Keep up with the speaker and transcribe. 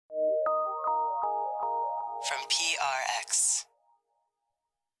from PRX.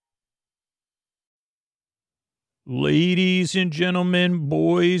 Ladies and gentlemen,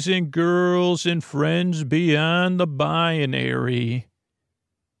 boys and girls, and friends beyond the binary,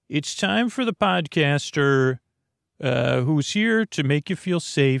 it's time for the podcaster who's here to make you feel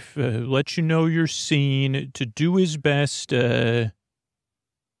safe, let you know you're seen, to do his best to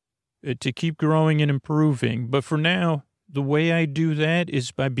keep growing and improving. But for now, the way I do that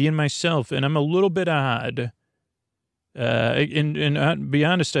is by being myself, and I'm a little bit odd. And to be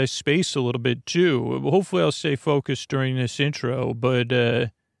honest, I space a little bit too. Hopefully I'll stay focused during this intro, but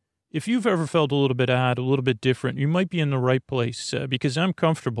if you've ever felt a little bit odd, a little bit different, you might be in the right place because I'm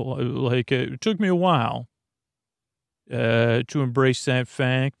comfortable. It took me a while to embrace that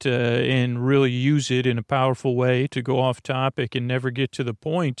fact and really use it in a powerful way to go off topic and never get to the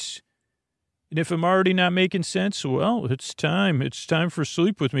point. And if I'm already not making sense, well, it's time. It's time for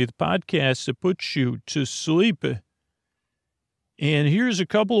Sleep With Me, the podcast that puts you to sleep. And here's a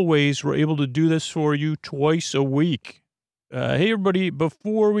couple of ways we're able to do this for you twice a week. Hey, everybody,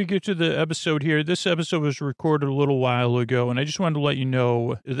 before we get to the episode here, this episode was recorded a little while ago, and I just wanted to let you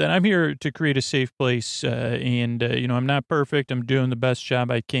know that I'm here to create a safe place. I'm not perfect. I'm doing the best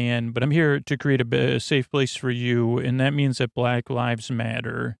job I can, but I'm here to create a safe place for you, and that means that Black Lives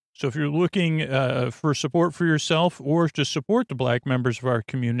Matter. So if you're looking for support for yourself or to support the Black members of our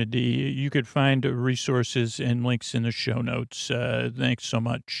community, you could find resources and links in the show notes. Thanks so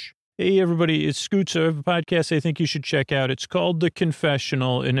much. Hey, everybody, it's Scoots. I have a podcast I think you should check out. It's called The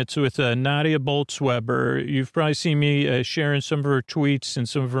Confessional, and it's with Nadia Bolz-Weber. You've probably seen me sharing some of her tweets and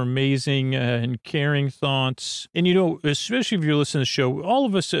some of her amazing and caring thoughts. And, especially if you're listening to the show, all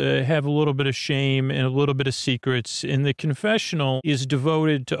of us have a little bit of shame and a little bit of secrets, and The Confessional is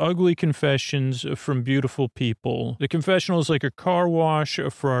devoted to ugly confessions from beautiful people. The Confessional is like a car wash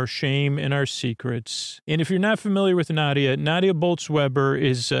for our shame and our secrets. And if you're not familiar with Nadia Bolz-Weber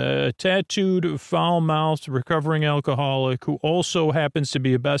is a tattooed, foul-mouthed, recovering alcoholic who also happens to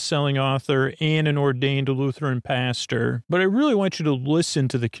be a best-selling author and an ordained Lutheran pastor. But I really want you to listen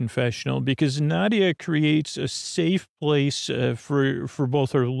to The Confessional because Nadia creates a safe place for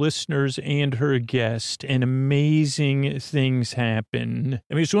both her listeners and her guests, and amazing things happen.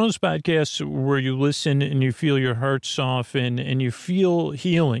 I mean, it's one of those podcasts where you listen and you feel your heart soften and you feel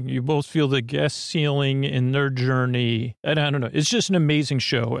healing. You both feel the guest's healing in their journey. And I don't know. It's just an amazing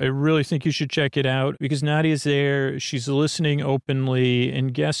show. I really think you should check it out because Nadia's there. She's listening openly,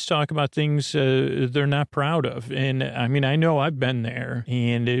 and guests talk about things they're not proud of. And I mean, I know I've been there,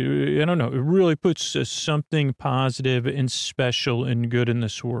 and I don't know. It really puts something positive and special and good in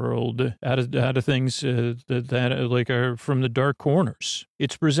this world out of things that are from the dark corners.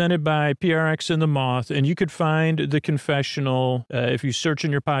 It's presented by PRX and the Moth, and you could find The Confessional if you search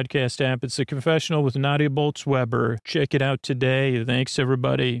in your podcast app. It's The Confessional with Nadia Bolz-Weber. Check it out today. Thanks,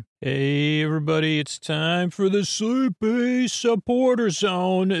 everybody. Hey, everybody, it's time for the Sleepy Supporter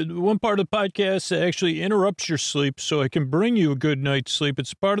Zone. One part of the podcast actually interrupts your sleep so I can bring you a good night's sleep.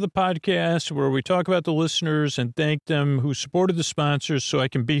 It's part of the podcast where we talk about the listeners and thank them who supported the sponsors so I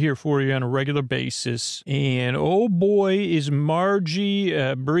can be here for you on a regular basis. And oh boy, is Margie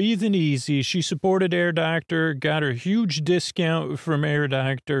breathing easy. She supported Air Doctor, got her huge discount from Air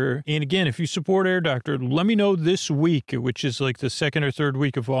Doctor. And again, if you support Air Doctor, let me know this week, which is like the second or third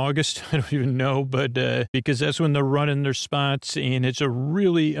week of August. I don't even know, but because that's when they're running their spots, and it's a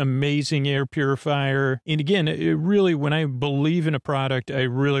really amazing air purifier. And again, when I believe in a product, I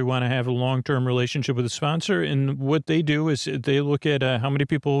really want to have a long-term relationship with the sponsor. And what they do is they look at how many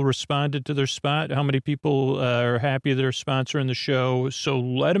people responded to their spot, how many people are happy they're sponsoring the show. So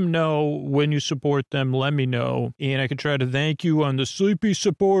let them know when you support them. Let me know, and I can try to thank you on the Sleepy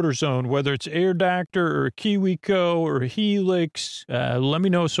Supporter Zone, whether it's Air Doctor or KiwiCo or Helix. Let me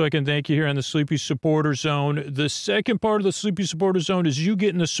know so I can thank you here on the Sleepy Supporter Zone. The second part of the Sleepy Supporter Zone is you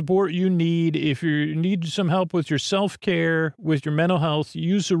getting the support you need. If you need some help with your self-care, with your mental health,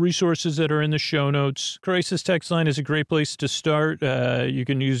 use the resources that are in the show notes. Crisis text line is a great place to start. You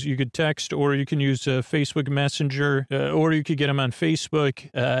could text, or you can use Facebook Messenger, or you could get them on Facebook.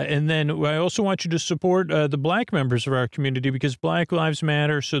 And then I also want you to support the Black members of our community because Black Lives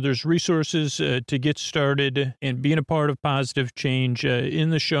Matter. So there's resources to get started and being a part of positive change in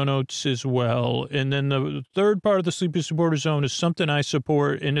the show show notes as well. And then the third part of the Sleepy Supporter Zone is something I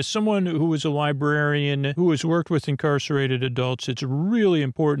support. And as someone who is a librarian who has worked with incarcerated adults, it's really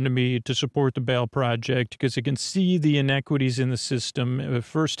important to me to support the Bail Project because I can see the inequities in the system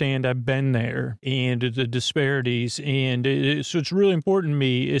firsthand. I've been there and the disparities. And so it's really important to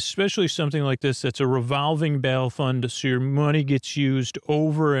me, especially something like this that's a revolving bail fund so your money gets used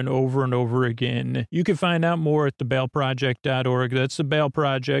over and over and over again. You can find out more at thebailproject.org. That's the Bail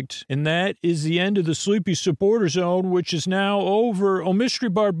Project. And that is the end of the Sleepy Supporter Zone, which is now over. Oh, Mystery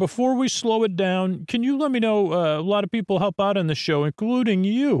Bard, before we slow it down, can you let me know, a lot of people help out on the show, including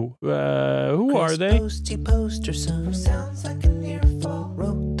you. Who are they? Posty poster son sounds like an earful.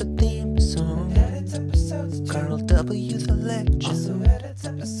 Wrote the theme song. Edits episodes too. Carl W. the Legend. Also edits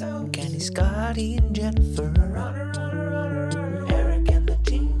episodes. Kenny, Scotty, and Jennifer. Eric and the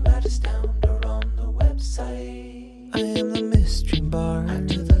team at Astound are on the website. I am the mystery bard. I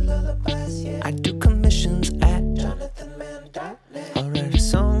do the lullabies, yeah. I do commissions at jonathanmann.net. I'll write a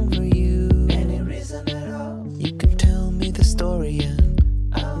song for you. Any reason at all. You can tell me the story and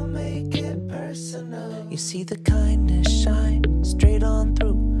I'll make it personal. You see the kindness shine straight on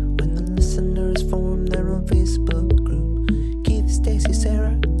through when the listeners form their own Facebook group. Keith, Stacy,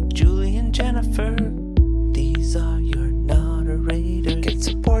 Sarah, Julie, and Jennifer. These are your moderators. Get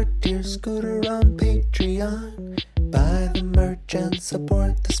support dear Scooter on Patreon. Buy the merch and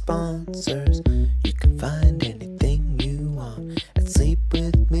support the sponsors. You can find anything you want at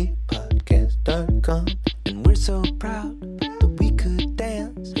sleepwithmepodcast.com. And we're so proud that we could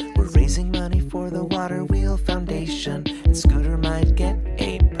dance. We're raising money for the Water Wheel Foundation, and Scooter might get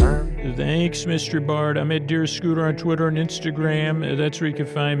a perm. Thanks, Mr. Bard. I'm at Dear Scooter on Twitter and Instagram. That's where you can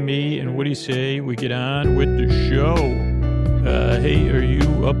find me. And what do you say? We get on with the show. Hey, are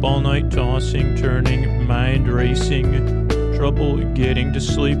you up all night tossing, turning, mind racing, trouble getting to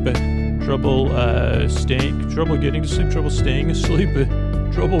sleep, trouble getting to sleep, trouble staying asleep,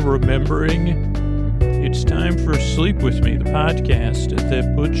 trouble remembering? It's time for Sleep With Me, the podcast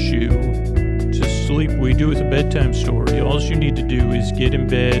that puts you to sleep. We do it with a bedtime story. All you need to do is get in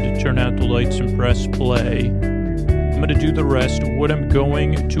bed, turn out the lights, and press play. I'm going to do the rest. What I'm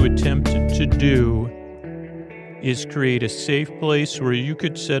going to attempt to do is create a safe place where you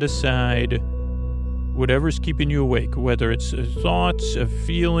could set aside whatever's keeping you awake, whether it's thoughts,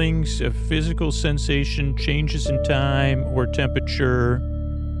 feelings, physical sensation, changes in time or temperature,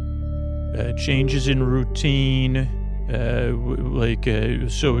 changes in routine,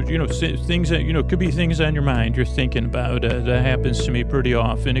 things that, could be things on your mind you're thinking about. That happens to me pretty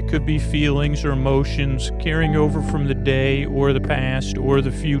often. It could be feelings or emotions carrying over from the day or the past or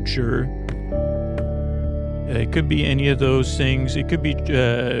the future. It could be any of those things. It could be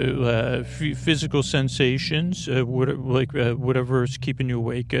physical sensations, whatever's keeping you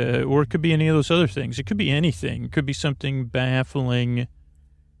awake, or it could be any of those other things. It could be anything. It could be something baffling.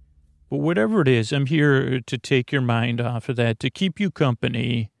 But whatever it is, I'm here to take your mind off of that, to keep you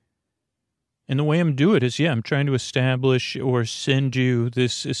company. And the way I'm doing it is, I'm trying to establish or send you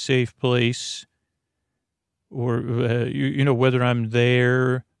this safe place, or, whether I'm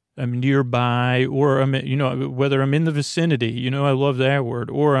there, I'm nearby, or I'm, whether I'm in the vicinity, I love that word,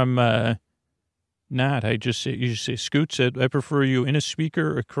 or I'm not. You just say, Scoot said, I prefer you in a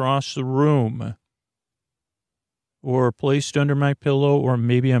speaker across the room, or placed under my pillow, or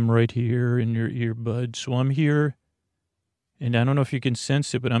maybe I'm right here in your earbuds. So I'm here, and I don't know if you can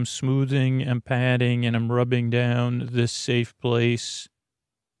sense it, but I'm smoothing, I'm patting, and I'm rubbing down this safe place.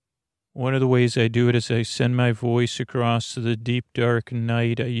 One of the ways I do it is I send my voice across the deep, dark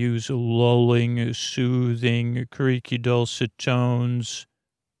night. I use lulling, soothing, creaky, dulcet tones,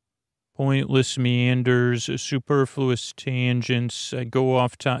 pointless meanders, superfluous tangents. I go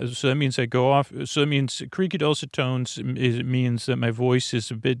off time. So that means creaky, dulcet tones. It means that my voice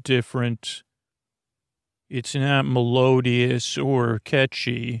is a bit different. It's not melodious or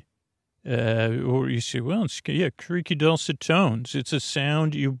catchy. Or you say, well, it's, creaky, dulcet tones. It's a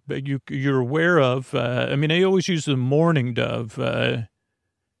sound you're aware of. I always use the mourning dove. And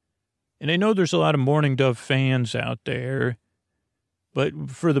I know there's a lot of mourning dove fans out there, but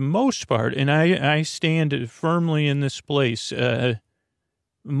for the most part, and I stand firmly in this place,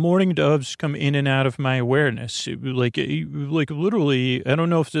 mourning doves come in and out of my awareness. Like literally, I don't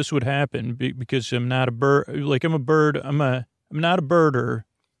know if this would happen because I'm not a bird. Like I'm a bird. I'm not a birder.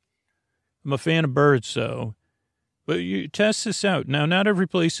 I'm a fan of birds, though. But you test this out. Now, not every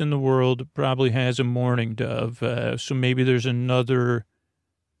place in the world probably has a mourning dove, so maybe there's a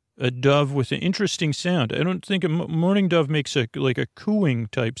dove with an interesting sound. I don't think a mourning dove makes a cooing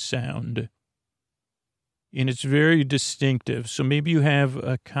type sound. and it's very distinctive. So maybe you have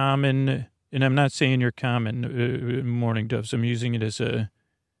a common, and I'm not saying you're common mourning doves. I'm using it as a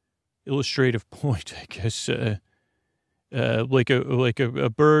illustrative point, I guess. Like a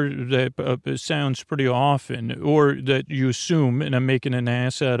bird that sounds pretty often, or that you assume, and I'm making an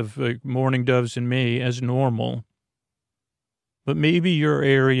ass out of mourning doves and me as normal. But maybe your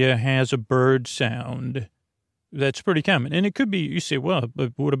area has a bird sound that's pretty common, and it could be. You say, well,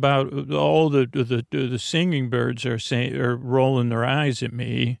 but what about all the singing birds are rolling their eyes at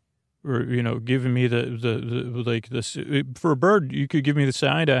me, or giving me the like this for a bird? You could give me the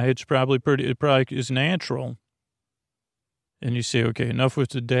side eye. It's probably pretty. It probably is natural. And you say, okay, enough with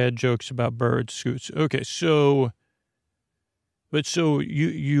the dad jokes about birds, Scoots. Okay, for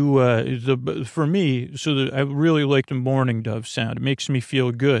me, I really like the mourning dove sound. It makes me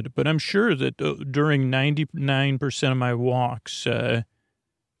feel good. But I'm sure that during 99% of my walks,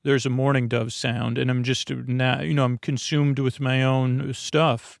 there's a mourning dove sound, and I'm just not, I'm consumed with my own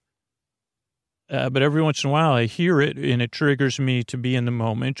stuff. But every once in a while I hear it, and it triggers me to be in the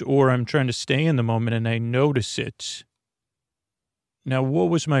moment, or I'm trying to stay in the moment, and I notice it. Now, what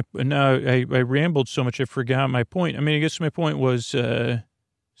was I rambled so much I forgot my point. I mean, I guess my point was send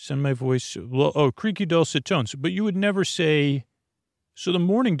my voice creaky dulcet tones. But you would never say, so the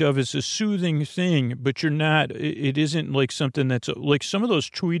mourning dove is a soothing thing, but you're not, it isn't like something that's like some of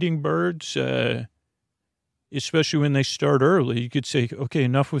those tweeting birds, especially when they start early. You could say, okay,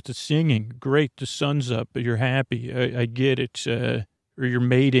 enough with the singing. Great, the sun's up, but you're happy. I get it. Or you're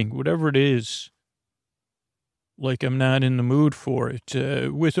mating, whatever it is. Like I'm not in the mood for it.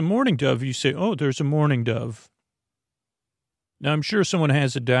 With a mourning dove, you say, oh, there's a mourning dove. Now, I'm sure someone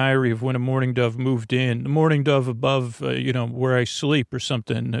has a diary of when a mourning dove moved in, the mourning dove above, where I sleep or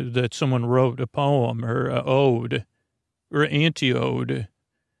something, that someone wrote a poem or an ode or an anti-ode.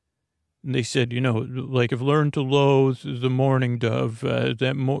 And they said, like I've learned to loathe the mourning dove,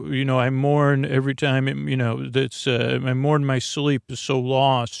 I mourn every time, I mourn my sleep is so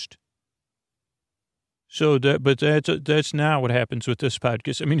lost. So that's not what happens with this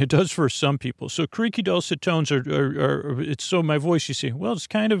podcast. I mean, it does for some people. So creaky dulcet tones it's so my voice, you see, well, it's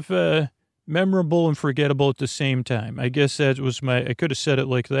kind of memorable and forgettable at the same time. I guess that was I could have said it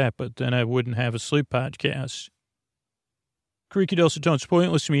like that, but then I wouldn't have a sleep podcast. Creaky dulcet tones,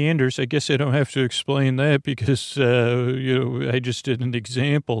 pointless meanders. I guess I don't have to explain that because, I just did an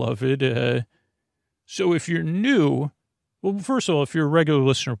example of it. So if you're new, well, first of all, if you're a regular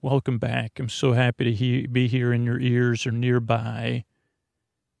listener, welcome back. I'm so happy to be here in your ears or nearby,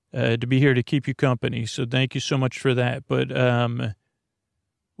 to be here to keep you company. So thank you so much for that. But what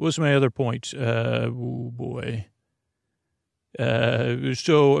was my other point? Oh, boy.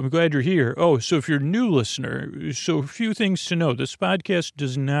 So I'm glad you're here. Oh, so if you're a new listener, so a few things to know. This podcast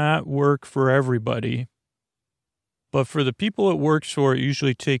does not work for everybody. But for the people it works for, it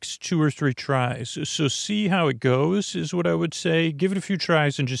usually takes 2 or 3 tries. So see how it goes is what I would say. Give it a few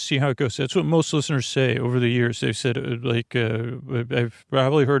tries and just see how it goes. That's what most listeners say over the years. They've said, I've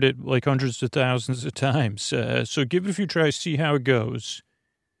probably heard it like hundreds of thousands of times. So give it a few tries, see how it goes.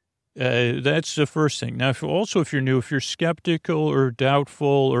 That's the first thing. Now, if you're new, if you're skeptical or doubtful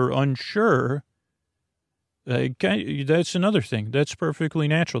or unsure, that's another thing. That's perfectly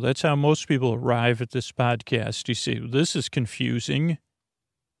natural. That's how most people arrive at this podcast. You see, this is confusing.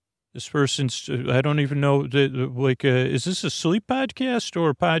 This person's, I don't even know, is this a sleep podcast or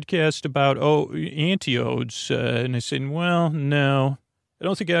a podcast about, anti-odes? And I said, well, no, I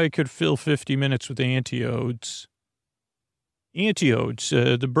don't think I could fill 50 minutes with anti-odes. Anti-odes,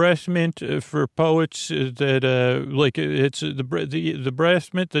 the breath mint for poets that, it's the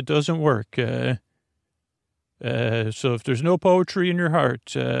breath mint that doesn't work. So if there's no poetry in your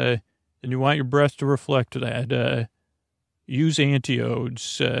heart, and you want your breath to reflect that, use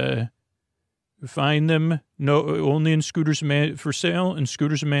anti-odes. Find them only in Scooter's for sale in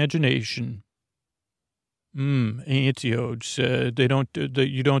Scooter's Imagination. Anti-odes.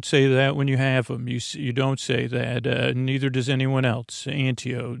 You don't say that when you have them. You don't say that. Neither does anyone else.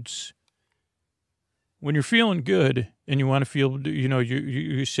 Anti-odes. When you're feeling good and you want to feel,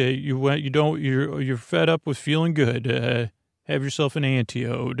 you say you're fed up with feeling good. Have yourself an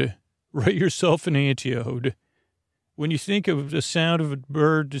anti-ode. Write yourself an anti-ode. When you think of the sound of a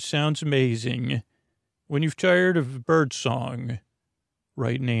bird, it sounds amazing. When you're tired of bird song,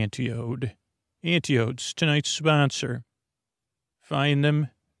 write an anti-ode. Anti-odes, tonight's sponsor. Find them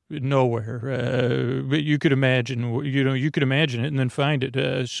nowhere. But you could imagine, you could imagine it and then find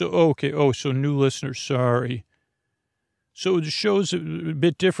it. So new listeners, sorry. So the show's a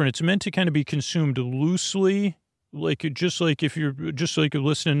bit different. It's meant to kind of be consumed loosely just like if you're just like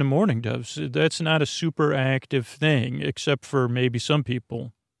listening to Morning Doves, that's not a super active thing, except for maybe some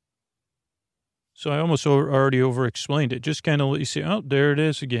people. So I almost already over-explained it. Just kind of let you say, oh, there it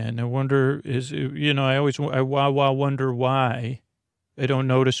is again. I wonder, I wonder why I don't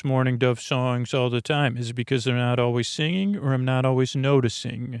notice Morning Dove songs all the time. Is it because they're not always singing, or I'm not always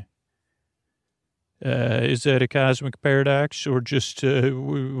noticing? Is that a cosmic paradox, or just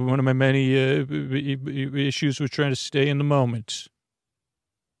one of my many issues with trying to stay in the moment?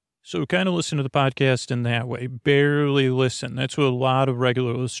 So kind of listen to the podcast in that way. Barely listen. That's what a lot of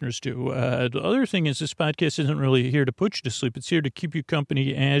regular listeners do. The other thing is this podcast isn't really here to put you to sleep. It's here to keep you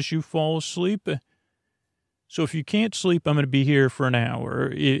company as you fall asleep. So if you can't sleep, I'm going to be here for an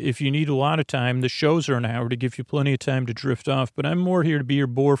hour. If you need a lot of time, the shows are an hour to give you plenty of time to drift off. But I'm more here to be your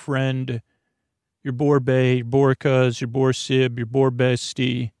bore friend, your bore bae, your bore cuz, your bore sib, your bore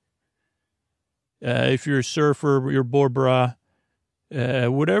bestie. If you're a surfer, your bore bra.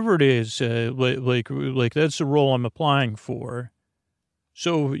 Whatever it is, like that's the role I'm applying for.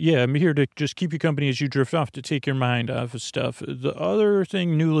 So yeah, I'm here to just keep you company as you drift off, to take your mind off of stuff. The other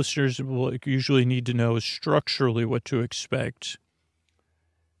thing new listeners will usually need to know is structurally what to expect.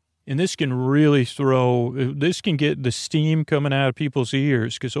 And this can really this can get the steam coming out of people's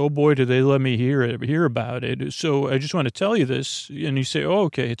ears, because, oh boy, do they let me hear about it. So I just want to tell you this, and you say, oh,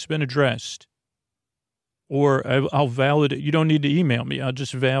 okay, it's been addressed. Or I'll validate. You don't need to email me. I'll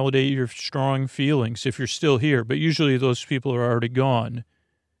just validate your strong feelings if you're still here. But usually those people are already gone.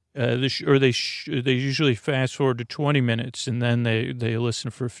 They usually fast forward to 20 minutes, and then they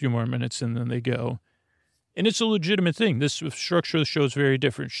listen for a few more minutes, and then they go. And it's a legitimate thing. This structure of the show is very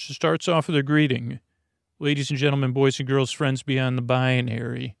different. It starts off with a greeting. Ladies and gentlemen, boys and girls, friends beyond the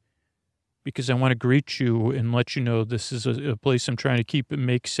binary. Because I want to greet you and let you know this is a place I'm trying to keep and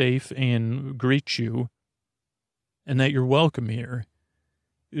make safe and greet you. And that you're welcome here.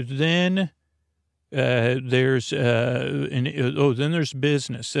 Then there's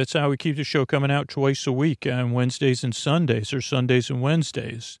business. That's how we keep the show coming out twice a week on Wednesdays and Sundays, or Sundays and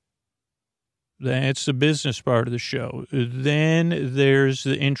Wednesdays. That's the business part of the show. Then there's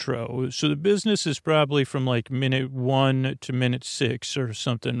the intro. So the business is probably from like minute 1 to minute 6 or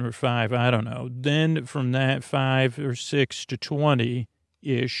something, or 5. I don't know. Then from that 5 or 6 to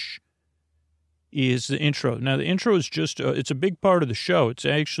 20-ish. Is the intro. Now, the intro is just, it's a big part of the show. It's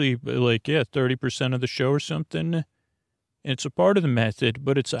actually 30% of the show or something. And it's a part of the method,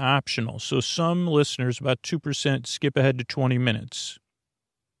 but it's optional. So some listeners, about 2%, skip ahead to 20 minutes.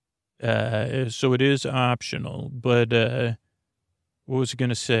 So it is optional. But what was I going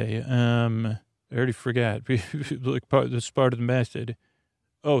to say? I already forgot. This part of the method.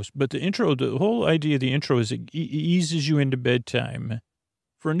 Oh, but the intro, the whole idea of the intro is it eases you into bedtime.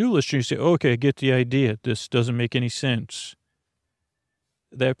 For a new listener, you say, okay, I get the idea. This doesn't make any sense.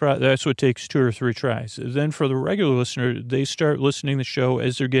 That's what takes 2 or 3 tries. Then for the regular listener, they start listening to the show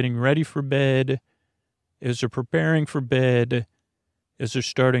as they're getting ready for bed, as they're preparing for bed, as they're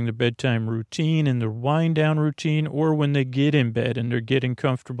starting the bedtime routine and their wind-down routine, or when they get in bed and they're getting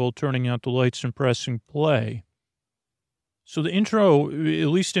comfortable, turning out the lights and pressing play. So the intro, at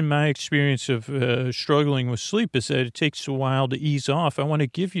least in my experience of struggling with sleep, is that it takes a while to ease off. I want to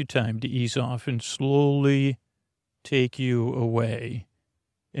give you time to ease off and slowly take you away.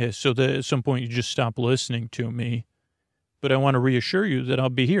 So that at some point you just stop listening to me. But I want to reassure you that I'll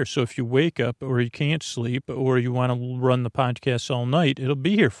be here. So if you wake up or you can't sleep or you want to run the podcast all night, it'll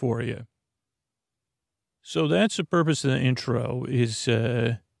be here for you. So that's the purpose of the intro, is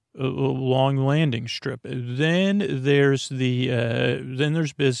a long landing strip. Then there's then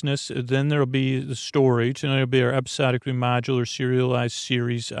there's business. Then there'll be the story. Tonight will be our episodically modular serialized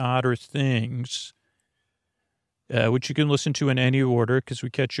series, Otter Things, which you can listen to in any order because we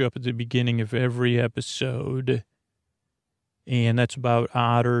catch you up at the beginning of every episode. And that's about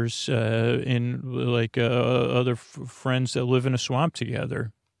otters and other friends that live in a swamp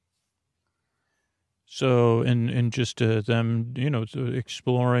together. So, and just them,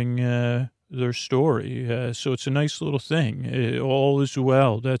 exploring their story. So it's a nice little thing. All is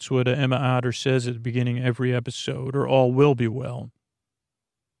well. That's what Emma Otter says at the beginning of every episode, or all will be well.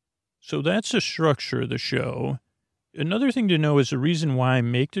 So that's the structure of the show. Another thing to know is the reason why I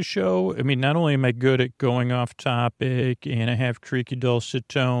make the show. I mean, not only am I good at going off topic, and I have creaky dulcet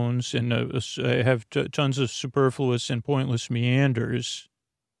tones, and I have tons of superfluous and pointless meanders.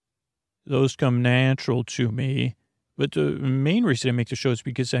 Those come natural to me. But the main reason I make the show is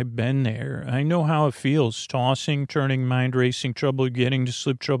because I've been there. I know how it feels, tossing, turning, mind racing, trouble getting to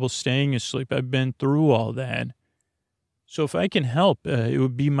sleep, trouble staying asleep. I've been through all that. So if I can help, it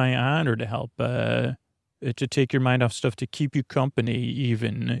would be my honor to help. to take your mind off stuff, to keep you company,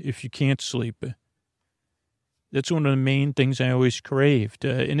 even if you can't sleep. That's one of the main things I always craved.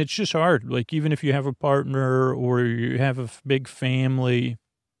 And it's just hard. Like, even if you have a partner or you have a big family,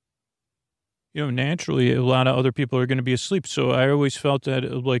 naturally a lot of other people are going to be asleep. So I always felt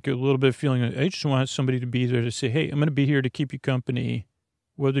that, like, a little bit of feeling, I just want somebody to be there to say, hey, I'm going to be here to keep you company.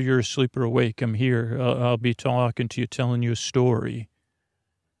 Whether you're asleep or awake, I'm here. I'll be talking to you, telling you a story.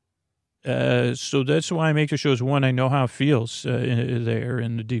 So that's why I make the shows. One, I know how it feels there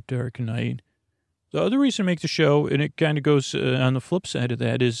in the deep, dark night. The other reason I make the show, and it kind of goes on the flip side of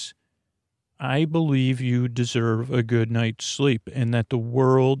that, is I believe you deserve a good night's sleep, and that the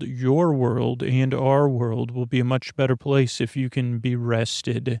world, your world and our world, will be a much better place if you can be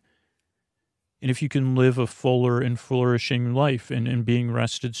rested. And if you can live a fuller and flourishing life, and being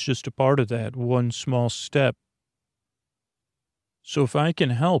rested is just a part of that, one small step. So if I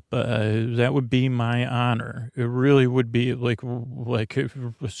can help, that would be my honor. It really would be like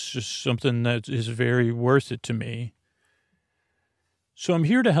it's just something that is very worth it to me. So I'm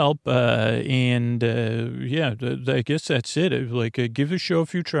here to help, and I guess that's it. Give the show a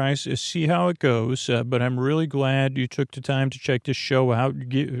few tries, see how it goes. But I'm really glad you took the time to check this show out.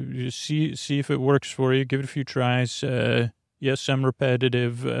 See if it works for you. Give it a few tries. Yes, I'm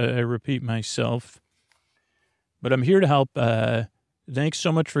repetitive. I repeat myself. But I'm here to help. Thanks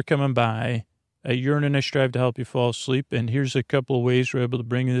so much for coming by. I yearn and I strive to help you fall asleep. And here's a couple of ways we're able to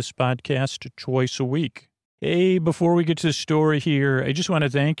bring this podcast twice a week. Hey, before we get to the story here, I just want to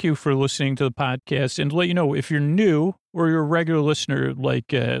thank you for listening to the podcast and let you know, if you're new or you're a regular listener,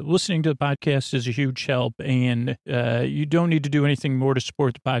 listening to the podcast is a huge help, and you don't need to do anything more to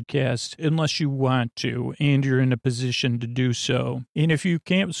support the podcast unless you want to, and you're in a position to do so. And if you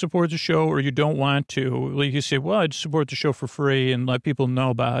can't support the show or you don't want to, like you say, well, I'd support the show for free and let people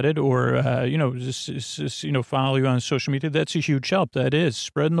know about it, or, just follow you on social media, that's a huge help. That is.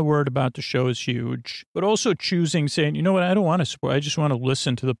 Spreading the word about the show is huge. But also saying, you know what, I don't want to support, I just want to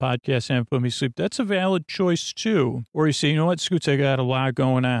listen to the podcast and put me to sleep. That's a valid choice too. Or you say, you know what, Scoots, I got a lot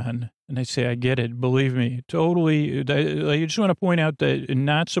going on. And I say, I get it. Believe me, totally. I just want to point out that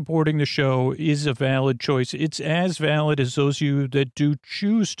not supporting the show is a valid choice. It's as valid as those of you that do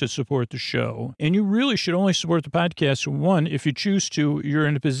choose to support the show. And you really should only support the podcast. One, if you choose to, you're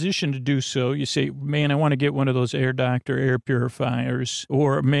in a position to do so. You say, man, I want to get one of those Air Doctor air purifiers.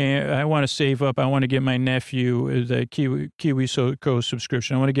 Or, man, I want to save up. I want to get my nephew the Kiwi Co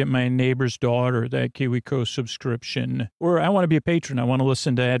subscription. I want to get my neighbor's daughter that Kiwi Co subscription. Or I want to be a patron. I want to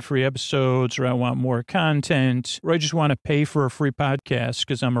listen to ad-free episodes, or I want more content, or I just want to pay for a free podcast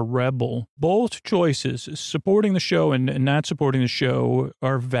because I'm a rebel. Both choices, supporting the show and not supporting the show,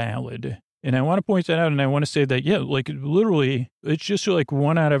 are valid. And I want to point that out, and I want to say that, literally, it's just like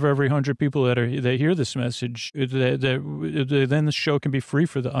 1 out of every 100 people that hear this message, that then the show can be free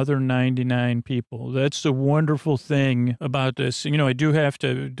for the other 99 people. That's the wonderful thing about this. I do have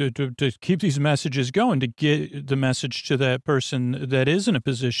to keep these messages going to get the message to that person that is in a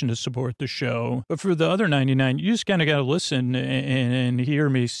position to support the show. But for the other 99, you just kind of got to listen and hear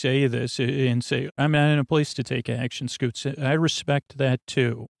me say this and say, I'm not in a place to take action, Scoots. I respect that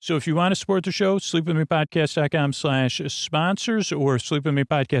too. So if you want to support the show, sleepwithmepodcast.com/sponsors, or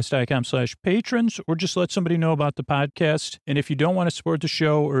sleepwithmepodcast.com/patrons, or just let somebody know about the podcast. And if you don't want to support the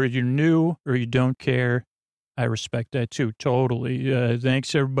show, or you're new, or you don't care, I respect that too, totally.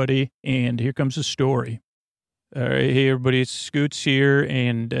 Thanks, everybody. And here comes the story. All right, hey, everybody, it's Scoots here,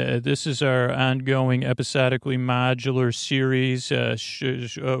 and this is our ongoing episodically modular series,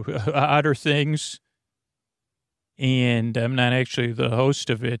 Otter Things. And I'm not actually the host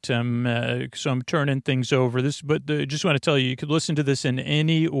of it. So I'm turning things over. But I just want to tell you, you could listen to this in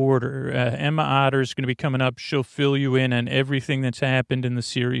any order. Emma Otter is going to be coming up. She'll fill you in on everything that's happened in the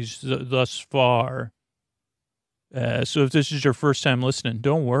series thus far. So if this is your first time listening,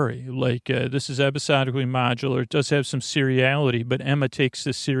 don't worry. This is episodically modular. It does have some seriality, but Emma takes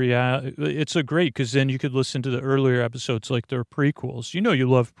the seriality. It's great, because then you could listen to the earlier episodes like they're prequels. You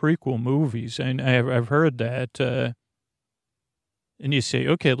love prequel movies, and I've heard that. And you say,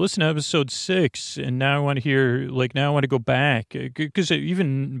 okay, listen to episode 6, and now I want to hear, now I want to go back. Because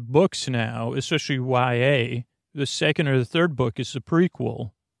even books now, especially YA, the second or the third book is the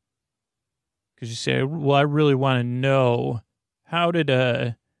prequel. Because you say, well, I really want to know, how did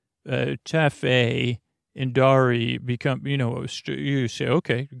Tefe and Dari become, you say,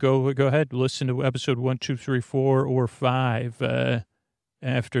 okay, go ahead, listen to episode 1, 2, 3, 4, or 5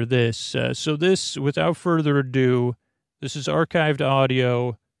 after this. So this, without further ado, this is archived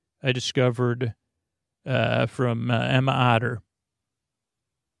audio I discovered from Emma Otter.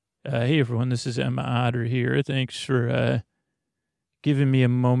 Hey, everyone, this is Emma Otter here. Thanks for giving me a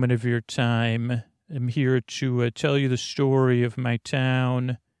moment of your time. I'm here to tell you the story of my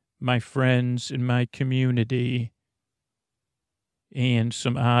town, my friends, and my community, and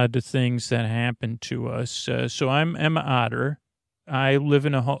some odd things that happened to us. So I'm Emma Otter. I live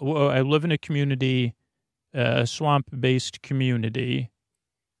in a community, a swamp-based community.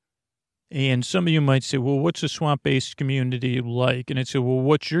 And some of you might say, well, what's a swamp-based community like? And I'd say, well,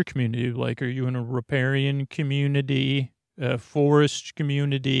 what's your community like? Are you in a riparian community, a forest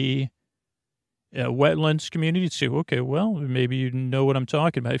community, a wetlands community? You'd say, okay, well, maybe you know what I'm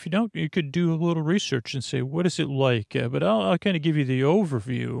talking about. If you don't, you could do a little research and say, what is it like? But I'll kind of give you the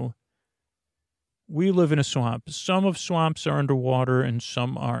overview. We live in a swamp. Some of swamps are underwater and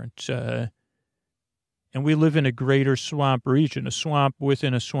some aren't. And we live in a greater swamp region, a swamp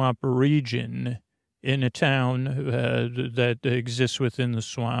within a swamp region in a town that exists within the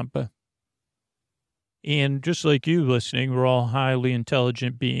swamp. And just like you listening, we're all highly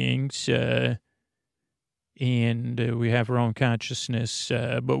intelligent beings, and we have our own consciousness,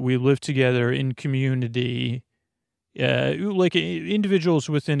 but we live together in community, like individuals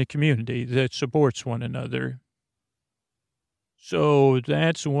within a community that supports one another. So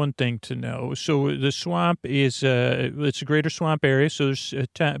that's one thing to know. So the swamp is, it's a greater swamp area. So there's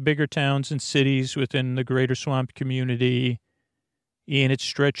bigger towns and cities within the greater swamp community. And it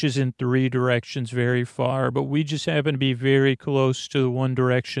stretches in 3 directions very far. But we just happen to be very close to the one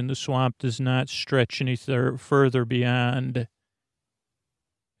direction. The swamp does not stretch any further beyond,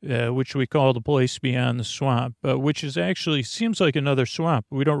 which we call the place beyond the swamp, which is actually seems like another swamp.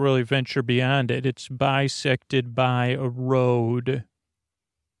 We don't really venture beyond it. It's bisected by a road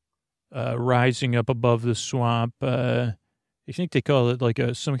rising up above the swamp. I think they call it like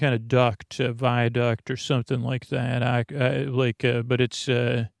some kind of duct, viaduct or something like that. But it's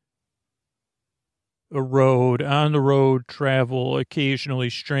a road. On the road travel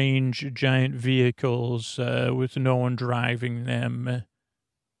occasionally strange giant vehicles with no one driving them.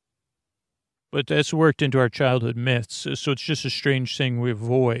 But that's worked into our childhood myths, so it's just a strange thing we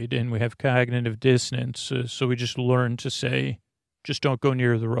avoid, and we have cognitive dissonance, so we just learn to say, just don't go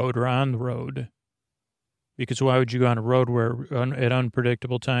near the road or on the road. Because why would you go on a road where at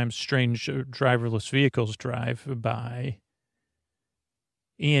unpredictable times strange driverless vehicles drive by?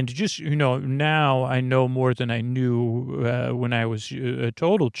 And just, now I know more than I knew when I was a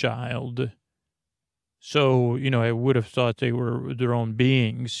total child. So, I would have thought they were their own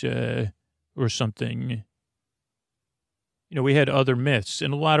beings, or something. We had other myths,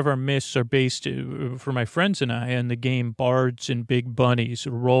 and a lot of our myths are based, for my friends and I, on the game Bards and Big Bunnies,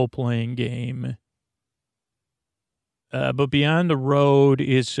 a role-playing game. But beyond the road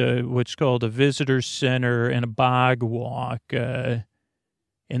is what's called a visitor center and a bog walk. And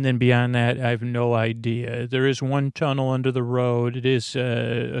then beyond that, I have no idea. There is one tunnel under the road. It is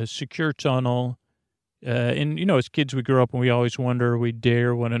a secure tunnel. And, as kids, we grew up and we always wonder, we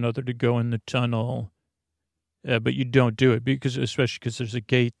dare one another to go in the tunnel. But you don't do it, especially because there's a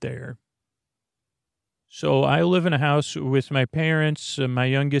gate there. So I live in a house with my parents, my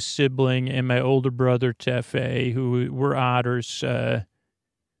youngest sibling, and my older brother, Tefe, who were otters.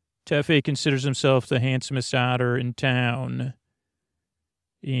 Tefe considers himself the handsomest otter in town.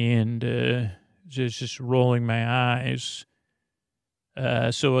 And just rolling my eyes.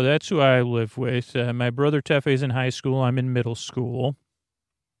 So that's who I live with. My brother Tefe is in high school. I'm in middle school.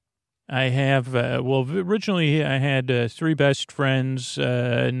 I have, originally I had 3 best friends.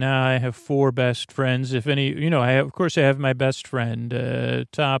 Now I have 4 best friends. If any, of course I have my best friend,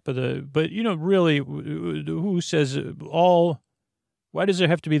 but really, who says why does there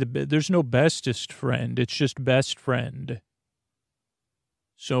have to be there's no bestest friend. It's just best friend.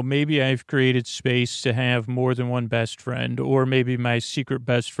 So maybe I've created space to have more than one best friend, or maybe my secret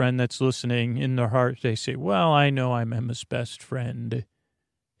best friend that's listening in their heart, they say, well, I know I'm Emma's best friend.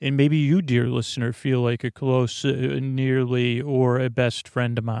 And maybe you, dear listener, feel like a close, nearly, or a best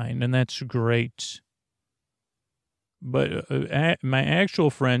friend of mine, and that's great. But my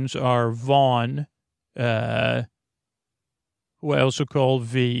actual friends are Vaughn, who I also call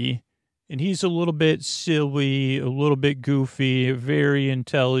V. And he's a little bit silly, a little bit goofy, very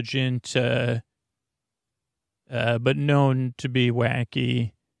intelligent, but known to be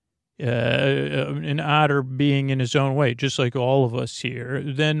wacky. An otter being in his own way, just like all of us here.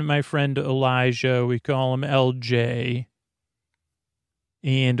 Then my friend Elijah, we call him LJ.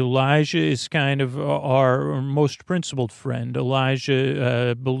 And Elijah is kind of our most principled friend.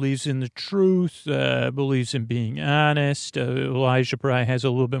 Elijah believes in the truth, believes in being honest. Elijah probably has a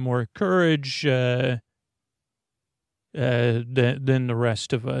little bit more courage than the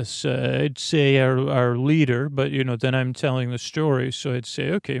rest of us. I'd say our leader, but, then I'm telling the story. So I'd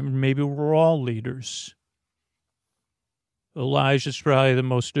say, okay, maybe we're all leaders. Elijah's probably the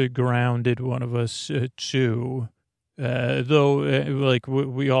most grounded one of us, too. Though,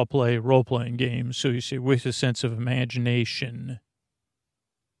 we all play role-playing games, so you say with a sense of imagination.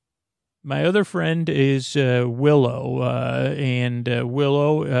 My other friend is Willow, and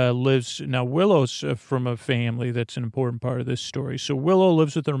Willow lives... Now, Willow's from a family that's an important part of this story. So Willow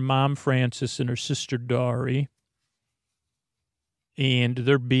lives with her mom, Frances, and her sister, Dari. And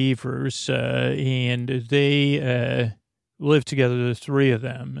they're beavers, and they live together, the three of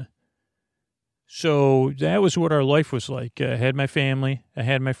them. So that was what our life was like. I had my family, I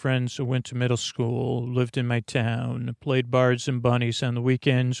had my friends, I went to middle school, lived in my town, played bards and bunnies on the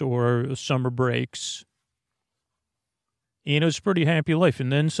weekends or summer breaks. And it was a pretty happy life.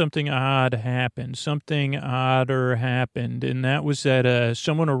 And then something odder happened, and that was that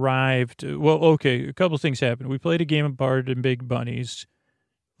someone arrived. Well, okay, a couple things happened. We played a game of Bard and Big Bunnies.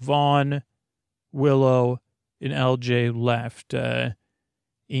 Vaughn, Willow, and LJ left. And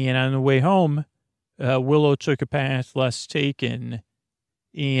on the way home, Willow took a path less taken.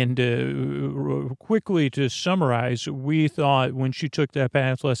 And quickly to summarize, we thought when she took that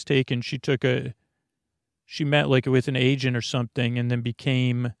path less taken, she met with an agent or something and then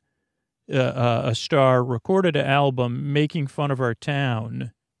became a star, recorded an album making fun of our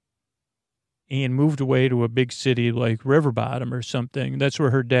town, and moved away to a big city like River Bottom or something. That's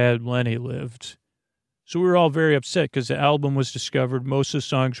where her dad, Lenny, lived. So we were all very upset because the album was discovered. Most of the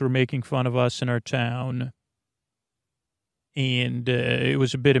songs were making fun of us in our town. And it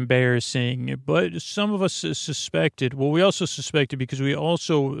was a bit embarrassing. But some of us suspected. Well, we also suspected because we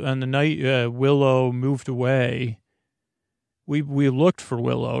also, on the night Willow moved away, we looked for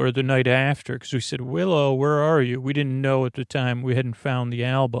Willow, or the night after, because we said, Willow, where are you? We didn't know at the time. We hadn't found the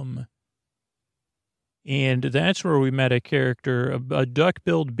album. And that's where we met a character, a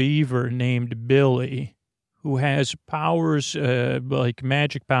duck-billed beaver named Billy, who has powers, like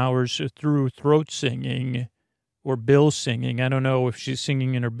magic powers through throat singing or bill singing. I don't know if she's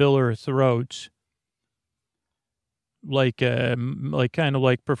singing in her bill or her throat. Kind of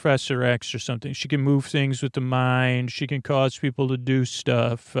like Professor X or something. She can move things with the mind. She can cause people to do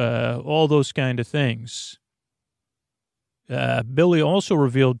stuff, all those kind of things. Billy also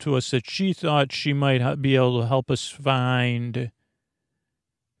revealed to us that she thought she might be able to help us find,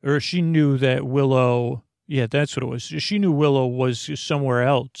 or she knew that Willow, yeah, that's what it was. She knew Willow was somewhere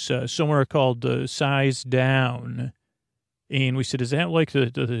else, somewhere called Size Down. And we said, is that like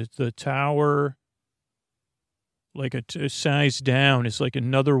the tower? Like a Size Down is like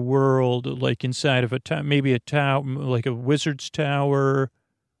another world, like inside of maybe a tower, like a wizard's tower,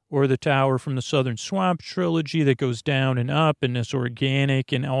 or the tower from the Southern Swamp trilogy that goes down and up and is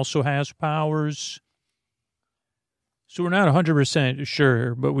organic and also has powers. So we're not 100%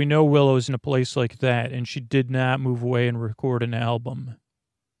 sure, but we know Willow's in a place like that, and she did not move away and record an album.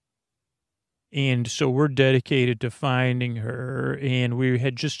 And so we're dedicated to finding her, and we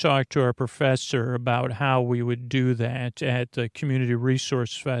had just talked to our professor about how we would do that at the Community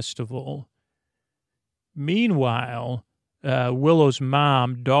Resource Festival. Meanwhile, Willow's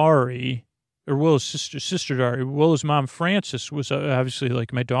mom, Dari, or Willow's sister Dari, Willow's mom, Frances, was obviously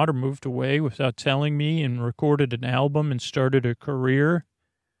like, my daughter moved away without telling me and recorded an album and started a career.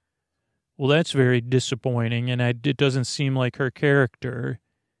 Well, that's very disappointing, and it doesn't seem like her character.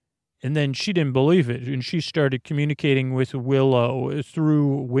 And then she didn't believe it, and she started communicating with Willow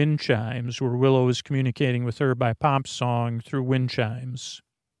through wind chimes, where Willow was communicating with her by pop song through wind chimes.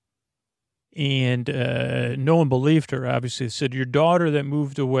 And no one believed her, obviously. They said, your daughter that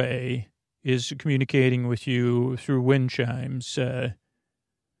moved away is communicating with you through wind chimes.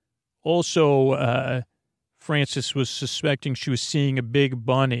 Also, Frances was suspecting she was seeing a big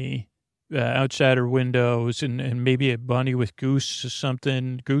bunny outside her windows, and maybe a bunny with goose or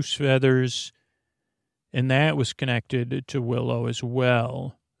something, goose feathers. And that was connected to Willow as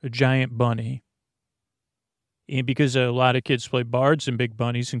well, a giant bunny. And because a lot of kids play bards and big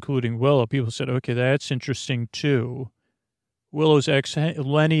bunnies, including Willow, people said, okay, that's interesting too. Willow's ex,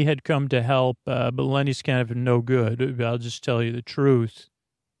 Lenny, had come to help, but Lenny's kind of no good. I'll just tell you the truth.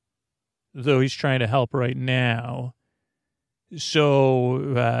 Though he's trying to help right now. So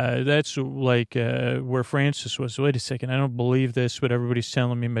that's like where Frances was. Wait a second, I don't believe this, but everybody's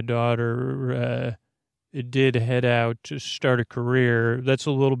telling me my daughter did head out to start a career. That's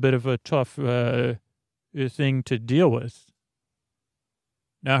a little bit of a tough thing to deal with.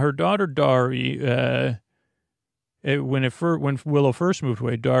 Now, her daughter, Dari, When Willow first moved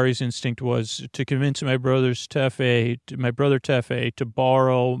away, Dari's instinct was to convince my brother Tefe, to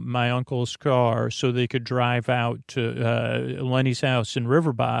borrow my uncle's car so they could drive out to Lenny's house in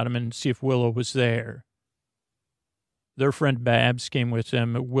River Bottom and see if Willow was there. Their friend Babs came with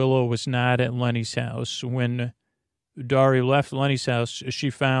them. Willow was not at Lenny's house. When Dari left Lenny's house,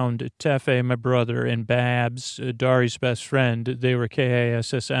 she found Tefe, my brother, and Babs, Dari's best friend. They were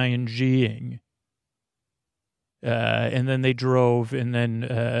KISSINGing. And then they drove, and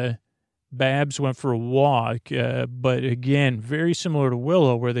then Babs went for a walk. But again, very similar to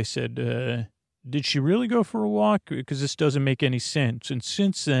Willow, where they said, did she really go for a walk? Because this doesn't make any sense. And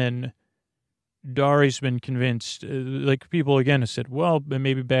since then, Dari's been convinced, like people again have said, well,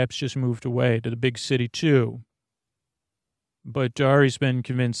 maybe Babs just moved away to the big city too. But Dari's been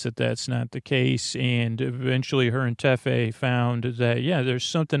convinced that that's not the case. And eventually her and Tefe found that, yeah, there's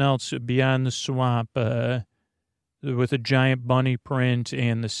something else beyond the swamp, with a giant bunny print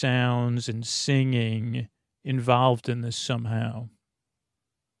and the sounds and singing involved in this somehow.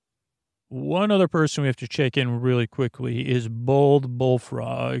 One other person we have to check in really quickly is Bold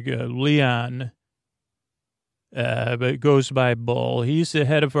Bullfrog, Leon, but it goes by Bull. He's the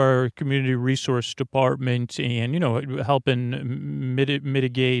head of our community resource department and, helping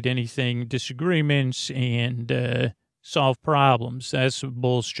mitigate anything, disagreements, and solve problems. That's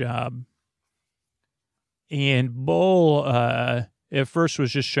Bull's job. And Bull, at first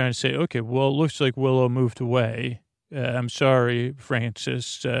was just trying to say, okay, well, it looks like Willow moved away. I'm sorry,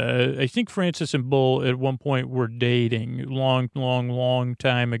 Francis. I think Francis and Bull at one point were dating long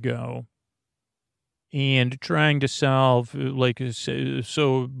time ago. And trying to solve,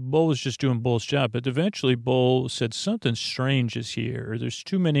 so Bull was just doing Bull's job. But eventually Bull said something strange is here. There's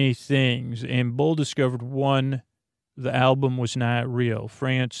too many things. And Bull discovered one, the album was not real.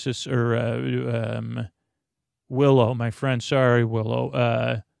 Francis, Willow, my friend, sorry,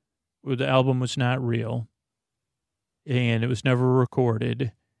 Willow, the album was not real, and it was never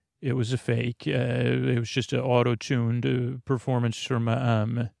recorded. It was a fake. It was just an auto-tuned performance from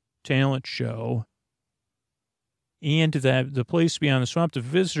a talent show. And that the place beyond the swamp, the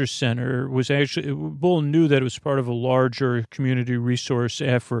visitor center, was actually, Bull knew that it was part of a larger community resource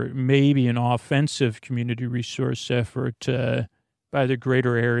effort, maybe an offensive community resource effort by the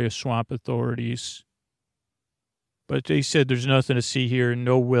greater area swamp authorities. But they said there's nothing to see here,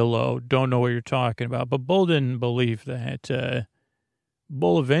 no Willow, don't know what you're talking about. But Bull didn't believe that.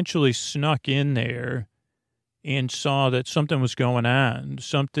 Bull eventually snuck in there and saw that something was going on,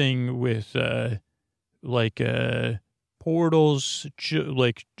 something with portals,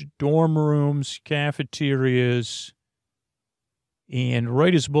 like dorm rooms, cafeterias. And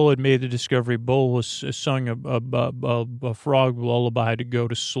right as Bull had made the discovery, Bull was sung a frog lullaby to go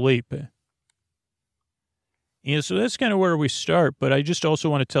to sleep. And so that's kind of where we start, but I just also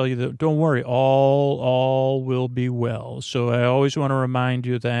want to tell you that don't worry, all will be well. So I always want to remind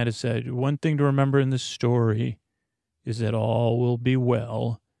you of that, is that one thing to remember in this story is that all will be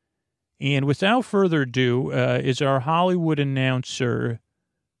well. And without further ado, is our Hollywood announcer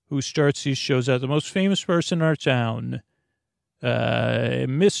who starts these shows out, the most famous person in our town,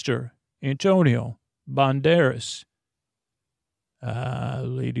 Mr. Antonio Banderas.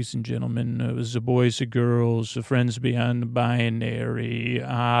 Ladies and gentlemen, the boys and girls, the friends beyond the binary,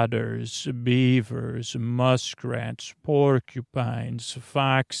 otters, beavers, muskrats, porcupines,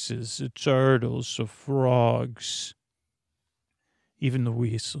 foxes, turtles, frogs, even the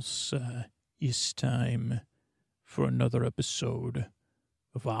weasels. It's time for another episode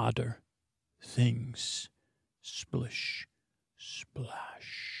of Otter Things. Splish,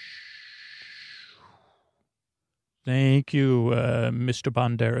 splash. Thank you, Mr.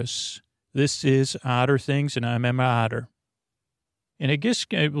 Banderas. This is Otter Things, and I'm Emma Otter. And I guess,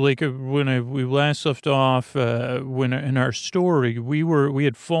 when we last left off, when in our story, we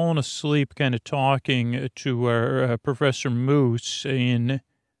had fallen asleep, kind of talking to our Professor Moose, and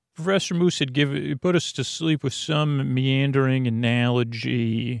Professor Moose had put us to sleep with some meandering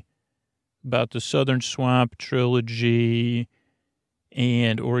analogy about the Southern Swamp trilogy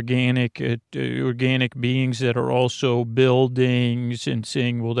and organic beings that are also buildings, and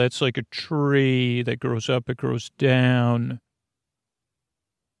saying, well, that's like a tree that grows up, it grows down.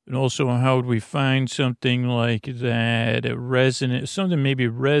 And also, how would we find something like that, something maybe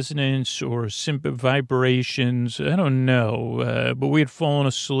resonance or vibrations, I don't know. But we had fallen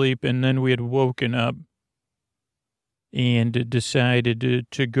asleep, and then we had woken up and decided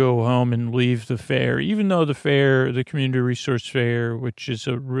to go home and leave the fair, even though the community resource fair, which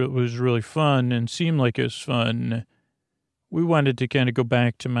was really fun and seemed like it was fun. We wanted to kind of go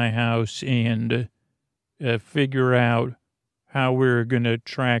back to my house and figure out how we were going to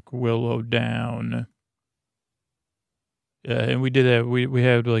track Willow down. And we did that. We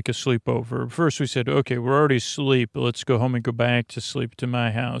had like a sleepover. First we said, okay, we're already asleep. Let's go home and go back to sleep to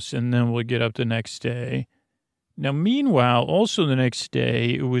my house. And then we'll get up the next day. Now, meanwhile, also the next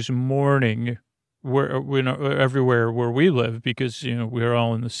day, it was morning everywhere where we live because, we're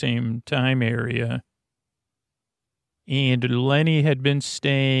all in the same time area. And Lenny had been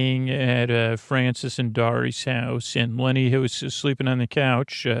staying at Francis and Dari's house, and Lenny was sleeping on the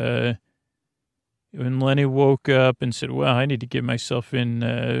couch. When Lenny woke up and said, well, I need to get myself in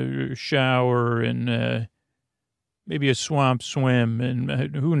a shower and maybe a swamp swim,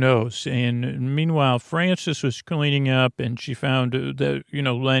 and who knows. And meanwhile, Frances was cleaning up, and she found that,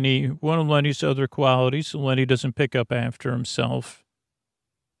 Lenny, one of Lenny's other qualities, Lenny doesn't pick up after himself.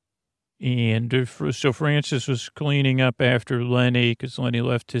 And so Frances was cleaning up after Lenny because Lenny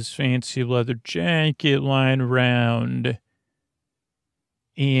left his fancy leather jacket lying around.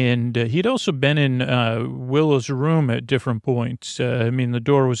 And he'd also been in Willow's room at different points. The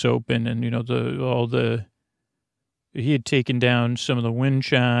door was open, and he had taken down some of the wind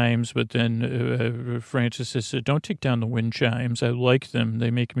chimes, but then Francis said, "Don't take down the wind chimes. I like them. They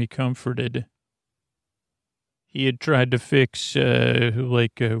make me comforted." He had tried to fix anyway,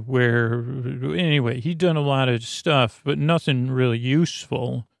 he'd done a lot of stuff, but nothing really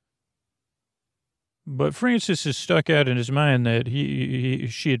useful. But Francis has stuck out in his mind that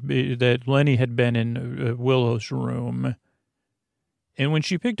that Lenny had been in Willow's room. And when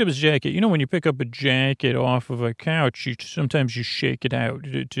she picked up his jacket, when you pick up a jacket off of a couch, sometimes you shake it out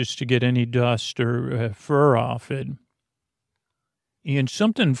just to get any dust or fur off it. And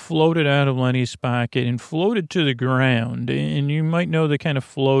something floated out of Lenny's pocket and floated to the ground. And you might know the kind of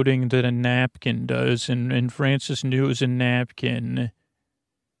floating that a napkin does. And Francis knew it was a napkin.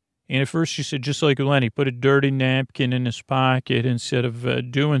 And at first she said, just like Lenny, put a dirty napkin in his pocket instead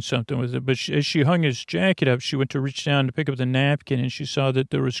of doing something with it. But as she hung his jacket up, she went to reach down to pick up the napkin, and she saw that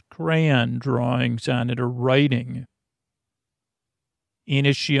there was crayon drawings on it or writing. And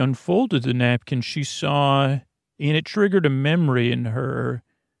as she unfolded the napkin, she saw, and it triggered a memory in her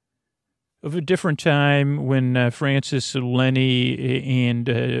of a different time when Francis, Lenny, and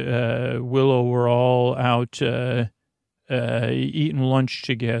Willow were all out eating lunch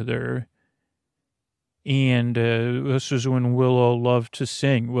together. And this was when Willow loved to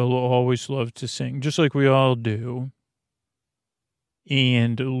sing. Willow always loved to sing, just like we all do.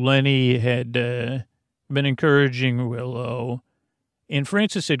 And Lenny had been encouraging Willow. And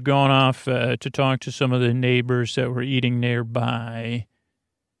Francis had gone off to talk to some of the neighbors that were eating nearby.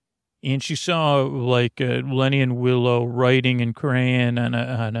 And she saw, Lenny and Willow writing in crayon on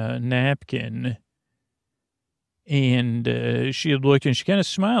a napkin. And she had looked and she kind of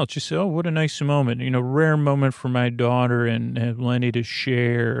smiled. She said, oh, what a nice moment. Rare moment for my daughter and Lenny to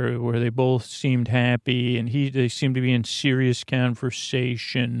share, where they both seemed happy and they seemed to be in serious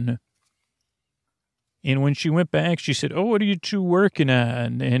conversation. And when she went back, she said, oh, what are you two working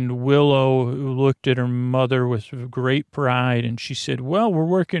on? And Willow looked at her mother with great pride, and she said, well, we're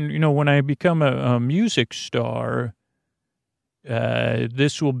working, when I become a music star,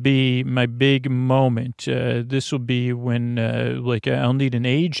 this will be my big moment. This will be when, I'll need an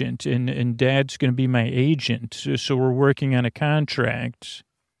agent, and Dad's going to be my agent. So we're working on a contract.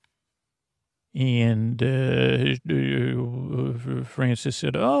 And Francis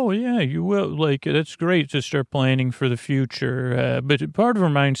said, oh, yeah, you will. That's great to start planning for the future. But part of her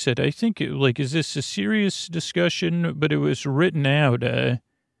mind said, I think, is this a serious discussion? But it was written out. And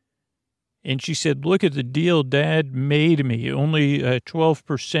she said, look at the deal Dad made me, only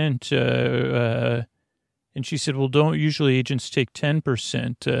 12%. And she said, well, don't usually agents take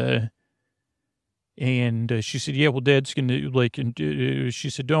 10%? And she said, yeah, well, Dad's going to, she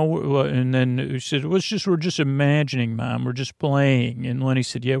said, don't, and then she said, we're just imagining, Mom, we're just playing. And Lenny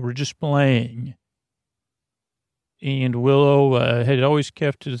said, yeah, we're just playing. And Willow had always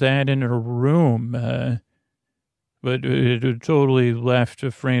kept that in her room, but it totally left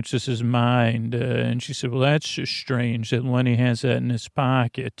Francis's mind. And she said, well, that's just strange that Lenny has that in his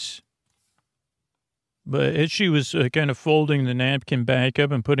pocket. But as she was kind of folding the napkin back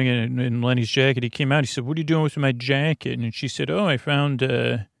up and putting it in Lenny's jacket, he came out. He said, what are you doing with my jacket? And she said, oh, I found,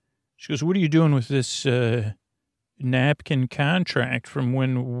 she goes, what are you doing with this napkin contract from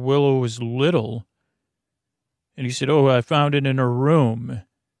when Willow was little? And he said, oh, I found it in her room.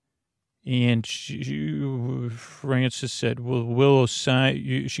 And Francis said, well, Willow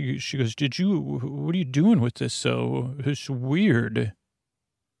signed, she goes, what are you doing with this? So it's weird.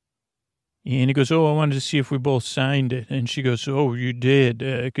 And he goes, oh, I wanted to see if we both signed it. And she goes, oh, you did,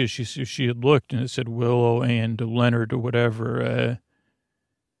 because she had looked and it said Willow and Leonard or whatever.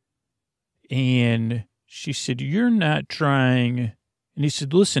 And she said, you're not trying. And he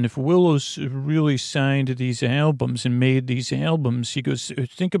said, listen, if Willow's really signed these albums and made these albums, he goes,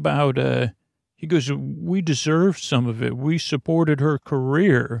 think about, he goes, we deserve some of it. We supported her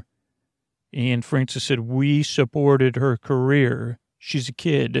career. And Francis said, we supported her career. She's a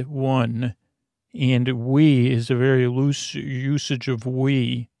kid, one. And we is a very loose usage of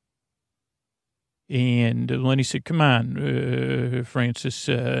we. And Lenny said, come on, Francis,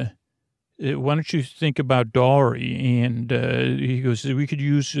 why don't you think about Dory? And he goes, we could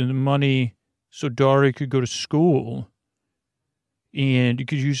use the money so Dory could go to school. And you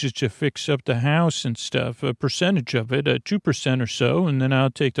could use it to fix up the house and stuff, a percentage of it, 2% or so. And then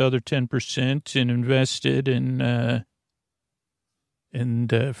I'll take the other 10% and invest it. And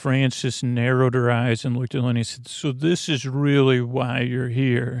Frances narrowed her eyes and looked at Lenny and said, so this is really why you're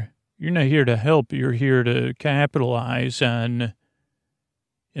here. You're not here to help. You're here to capitalize on.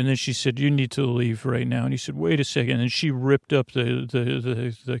 And then she said, you need to leave right now. And he said, wait a second. And she ripped up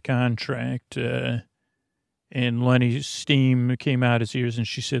the contract. And Lenny's steam came out his ears. And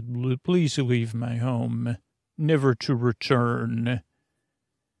she said, please leave my home, never to return.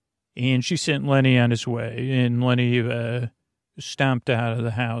 And she sent Lenny on his way. And Lenny stomped out of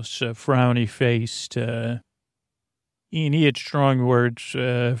the house, frowny-faced. And he had strong words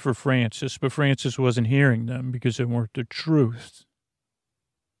for Frances, but Frances wasn't hearing them because they weren't the truth.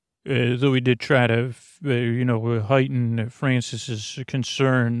 Though he did try to, heighten Frances's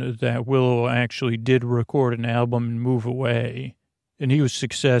concern that Willow actually did record an album and move away. And he was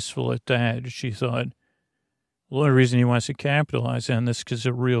successful at that, she thought. The only reason he wants to capitalize on this because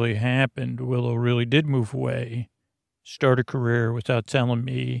it really happened. Willow really did move away, start a career without telling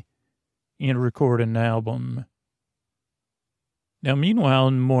me, and record an album. Now, meanwhile,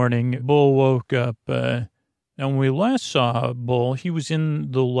 in the morning, Bull woke up. Now, when we last saw Bull, he was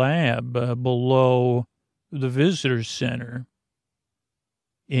in the lab below the visitor's center.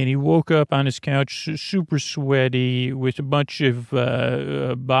 And he woke up on his couch super sweaty with a bunch of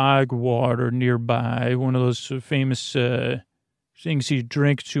bog water nearby, one of those famous things he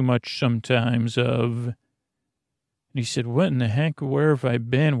drinks too much sometimes of. And he said, what in the heck, where have I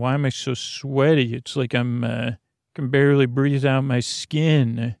been? Why am I so sweaty? It's like I'm can barely breathe out my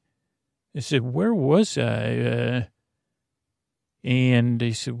skin. I said, where was I? And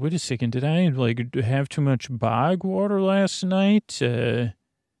he said, wait a second, did I have too much bog water last night?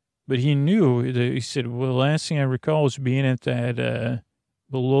 But he knew, he said, well, the last thing I recall was being at that,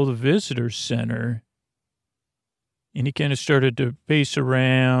 below the visitor's center. And he kind of started to pace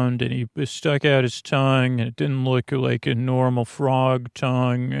around and he stuck out his tongue and it didn't look like a normal frog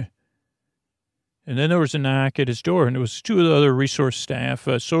tongue. And then there was a knock at his door, and it was two of the other resource staff,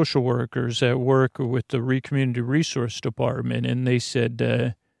 social workers that work with the Community Resource Department, and they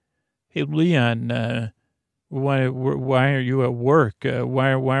said, hey, Leon, why are you at work?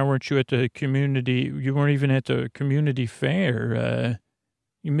 Why weren't you at the community? You weren't even at the community fair.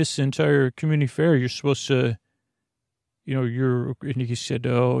 You missed the entire community fair. You're supposed to, and he said,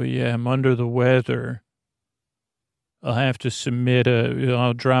 oh, yeah, I'm under the weather. I'll have to submit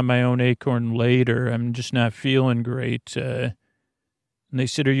I'll drop my own acorn later. I'm just not feeling great. And they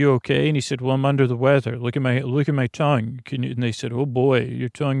said, are you okay? And he said, well, I'm under the weather. Look at my tongue. And they said, oh boy, your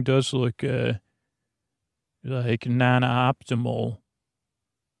tongue does look, like non-optimal.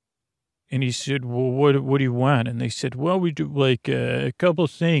 And he said, well, what do you want? And they said, well, we do a couple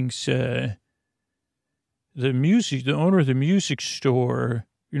of things. The owner of the music store,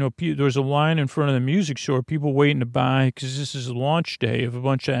 there was a line in front of the music store, people waiting to buy, because this is the launch day of a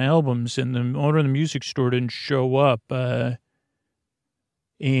bunch of albums, and the owner of the music store didn't show up. And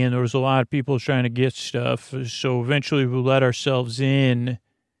there was a lot of people trying to get stuff. So eventually we let ourselves in,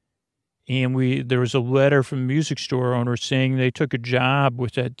 and there was a letter from the music store owner saying they took a job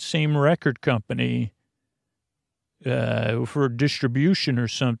with that same record company for distribution or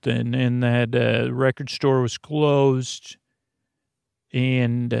something, and that record store was closed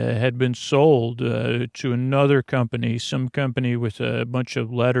and had been sold to another company, some company with a bunch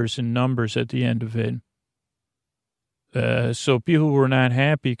of letters and numbers at the end of it. So people were not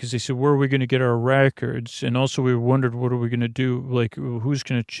happy because they said, where are we going to get our records? And also we wondered, what are we going to do? Who's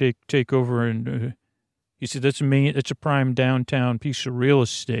going to take over? And he said, that's a prime downtown piece of real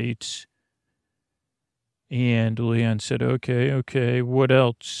estate. And Leon said, okay, what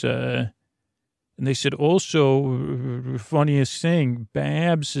else? And they said, also, funniest thing,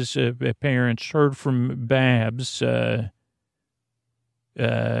 Babs' parents heard from Babs.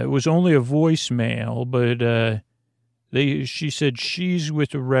 It was only a voicemail, but she said she's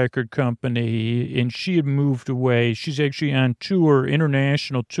with a record company and she had moved away. She's actually on tour,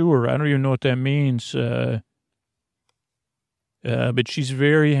 international tour. I don't even know what that means. But she's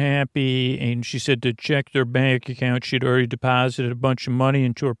very happy, and she said to check their bank account. She'd already deposited a bunch of money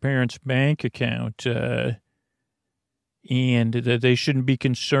into her parents' bank account, and that they shouldn't be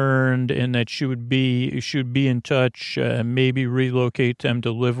concerned, and that she would be in touch, maybe relocate them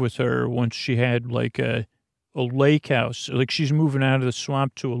to live with her once she had like a lake house. Like she's moving out of the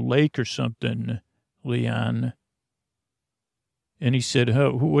swamp to a lake or something, Leon. And he said,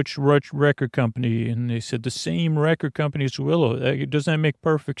 which record company? And they said, the same record company as Willow. Doesn't that make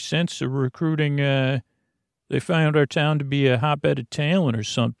perfect sense? They're recruiting, they found our town to be a hotbed of talent or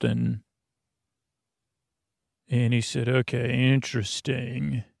something. And he said, okay,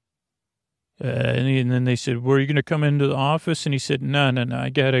 interesting. And then they said, were you going to come into the office? And he said, no,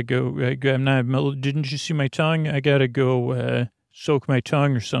 I got to go. I'm not, didn't you see my tongue? I got to go soak my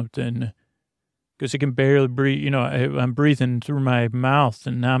tongue or something. Because I can barely breathe. I'm breathing through my mouth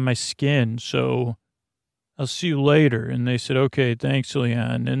and not my skin. So I'll see you later. And they said, okay, thanks,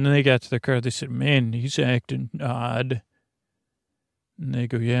 Leon. And then they got to the car. They said, man, he's acting odd. And they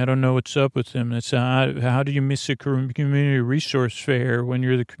go, yeah, I don't know what's up with him. That's odd. How do you miss a community resource fair when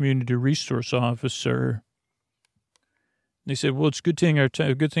you're the community resource officer? They said, well, it's a good thing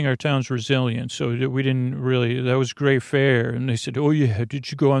our town's resilient. So we didn't really, that was a great fair. And they said, oh, yeah,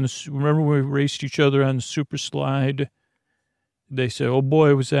 did you go on remember when we raced each other on the super slide? They said, oh,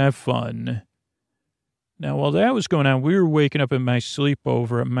 boy, was that fun. Now, while that was going on, we were waking up in my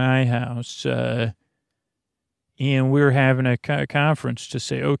sleepover at my house. And we were having a conference to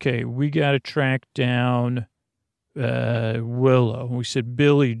say, okay, we got to track down Willow. We said,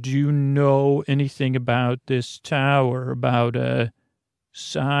 Billy, do you know anything about this tower, about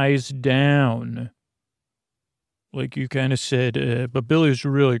size down? Like you kind of said, but Billy was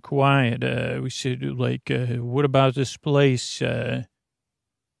really quiet. We said, like, what about this place?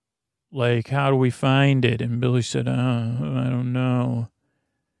 Like, how do we find it? And Billy said, I don't know.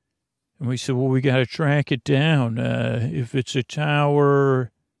 And we said, well, we got to track it down. If it's a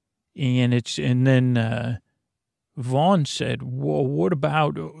tower and then Vaughn said, well, what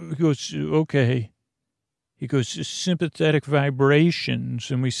about, he goes, okay. He goes, sympathetic vibrations.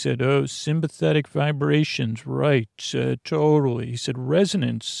 And we said, oh, sympathetic vibrations. Right. Totally. He said,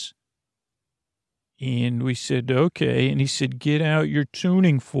 resonance. And we said, okay. And he said, get out your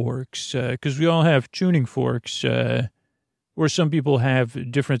tuning forks. Cause we all have tuning forks, or some people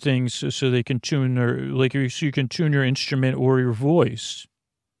have different things so they can tune so you can tune your instrument or your voice.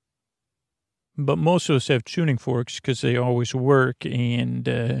 But most of us have tuning forks because they always work and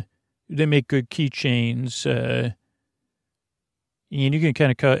they make good keychains. And you can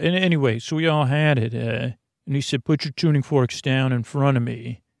kind of cut. And anyway, so we all had it. And he said, put your tuning forks down in front of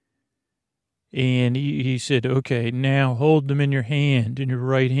me. And he said, okay, now hold them in your hand, in your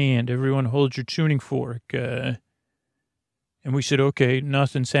right hand. Everyone hold your tuning fork. And we said, okay,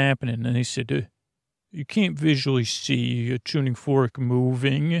 nothing's happening. And he said, you can't visually see a tuning fork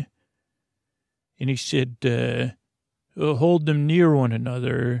moving. And he said, hold them near one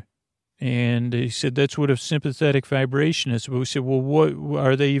another. And he said, that's what a sympathetic vibration is. But we said, well, what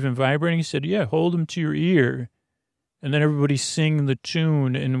are they even vibrating? He said, yeah, hold them to your ear. And then everybody sang the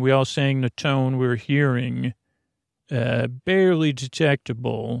tune, and we all sang the tone we were hearing, barely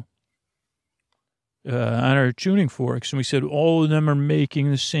detectable. On our tuning forks, and we said, all of them are making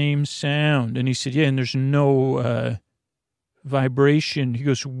the same sound. And he said, yeah, and there's no vibration. He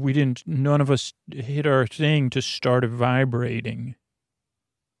goes, none of us hit our thing to start it vibrating.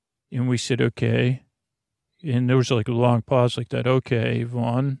 And we said, okay. And there was like a long pause like that. Okay,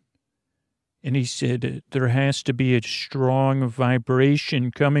 Vaughn. And he said, there has to be a strong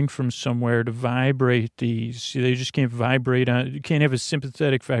vibration coming from somewhere to vibrate these. They just can't vibrate you can't have a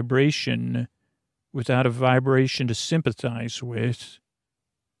sympathetic vibration without a vibration to sympathize with.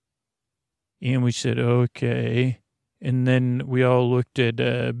 And we said, okay. And then we all looked at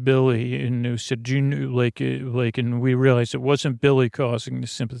Billy and we said, do you know, and we realized it wasn't Billy causing the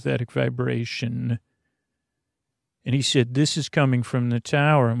sympathetic vibration. And he said, this is coming from the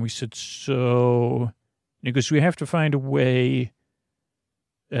tower. And we said, so, and he goes, we have to find a way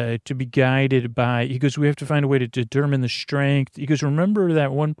to be guided by, he goes, we have to find a way to determine the strength. He goes, remember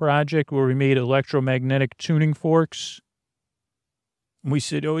that one project where we made electromagnetic tuning forks? And we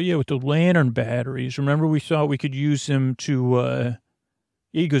said, oh, yeah, with the lantern batteries. Remember we thought we could use them to,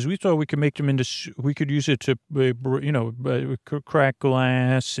 he goes, we thought we could make them into, we could use it to, crack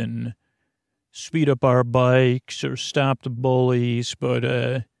glass and speed up our bikes or stop the bullies, but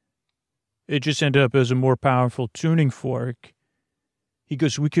it just ended up as a more powerful tuning fork. He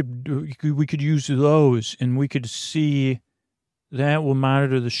goes, we could use those, and we could see that will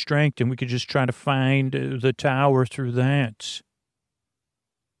monitor the strength, and we could just try to find the tower through that.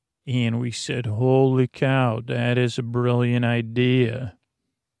 And we said, holy cow, that is a brilliant idea.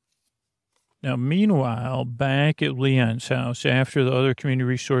 Now, meanwhile, back at Leon's house, after the other community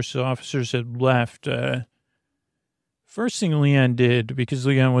resources officers had left, first thing Leon did, because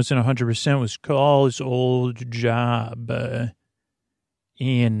Leon wasn't 100%, was call his old job.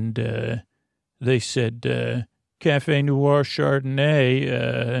 And they said, Cafe Noir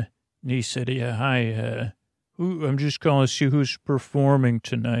Chardonnay. And he said, yeah, hi. I'm just calling to see who's performing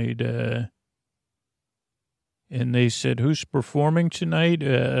tonight. And they said, who's performing tonight?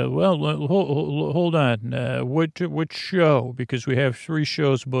 Well, hold on. What show? Because we have 3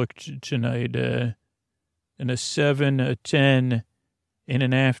 shows booked tonight. And a 7, a 10, and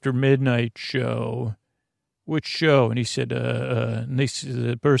an after midnight show. Which show? And he said, and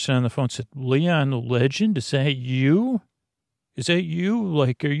the person on the phone said, Leon the Legend, is that you? Is that you?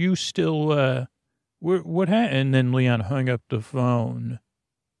 Like, are you still, what happened? And then Leon hung up the phone.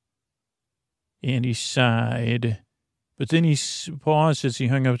 And he sighed. But then he paused as he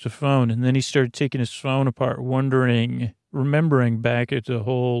hung up the phone, and then he started taking his phone apart, remembering back at the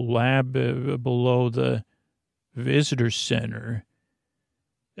whole lab below the visitor center.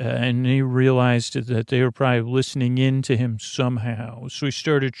 And he realized that they were probably listening in to him somehow. So he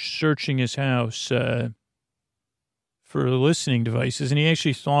started searching his house for listening devices. And he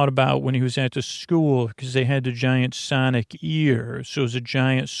actually thought about when he was at the school, because they had the giant sonic ear. So it was a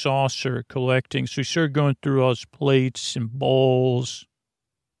giant saucer collecting. So he started going through all his plates and bowls,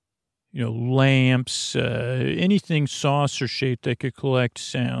 lamps, anything saucer shaped that could collect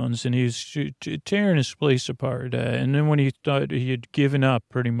sounds. And he was tearing his place apart. And then when he thought he had given up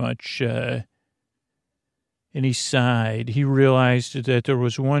pretty much, and he sighed, he realized that there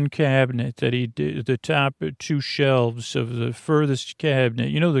was one cabinet that he did, the top 2 shelves of the furthest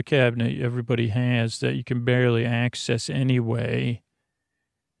cabinet. The cabinet everybody has that you can barely access anyway.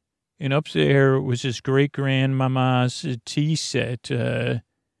 And up there was his great-grandmama's tea set,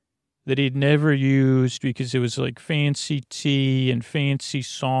 that he'd never used because it was like fancy tea and fancy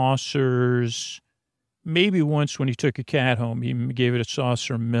saucers. Maybe once when he took a cat home, he gave it a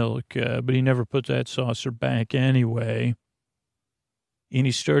saucer of milk, but he never put that saucer back anyway. And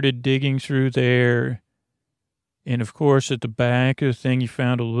he started digging through there. And, of course, at the back of the thing, he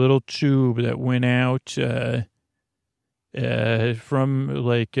found a little tube that went out from,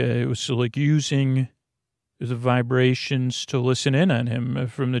 it was like using the vibrations to listen in on him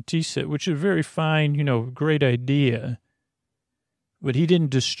from the tea set, which is a very fine, great idea. But he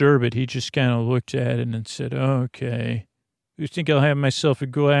didn't disturb it. He just kind of looked at it and said, okay, you think I'll have myself a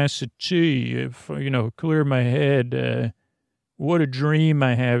glass of tea, if, clear my head. What a dream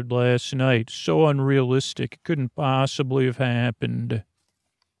I had last night. So unrealistic. It couldn't possibly have happened.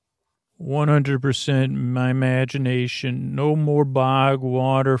 100% my imagination. No more bog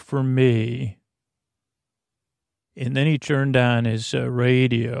water for me. And then he turned on his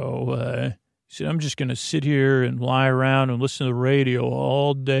radio. He said, I'm just going to sit here and lie around and listen to the radio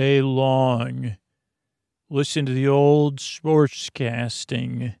all day long. Listen to the old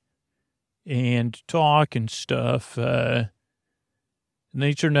sportscasting and talk and stuff. And then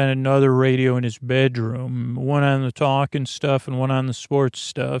he turned on another radio in his bedroom, one on the talking stuff and one on the sports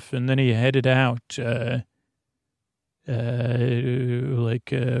stuff. And then he headed out. And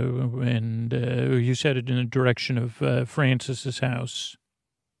he was headed in the direction of Francis's house.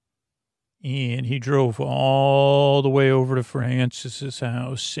 And he drove all the way over to Francis's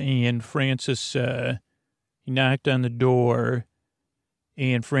house. And Francis, he knocked on the door.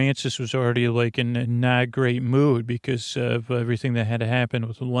 And Francis was already in a not great mood because of everything that had happened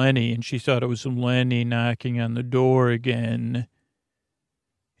with Lenny. And she thought it was Lenny knocking on the door again.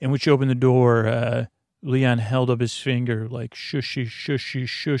 And when she opened the door, Leon held up his finger like shushy, shushy,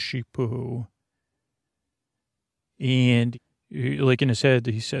 shushy poo. And in his head,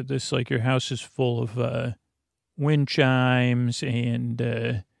 he said this, your house is full of wind chimes, and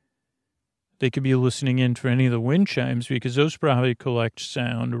they could be listening in for any of the wind chimes because those probably collect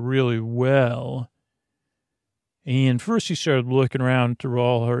sound really well. And first he started looking around through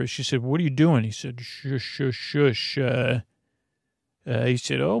all her. She said, what are you doing? He said, shush, shush, shush. He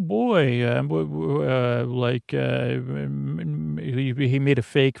said, oh, boy, he made a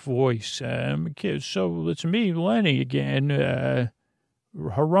fake voice. So it's me, Lenny, again.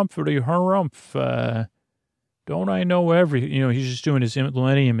 Harumph. don't I know everything? You know, he's just doing his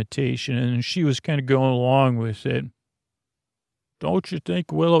Lenny imitation, and she was kind of going along with it. Don't you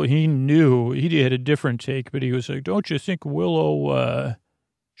think Willow, he knew, he had a different take, but he was like, don't you think Willow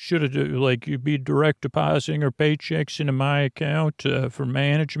should have, like, you'd be direct depositing her paychecks into my account for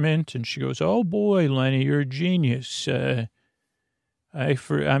management? And she goes, oh, boy, Lenny, you're a genius.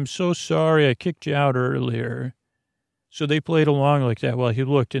 I'm so sorry I kicked you out earlier. So they played along like that while he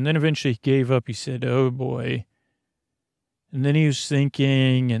looked, and then eventually he gave up. He said, oh, boy. And then he was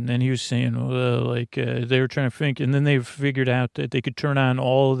thinking, and then he was saying, well, like, they were trying to think, and then they figured out that they could turn on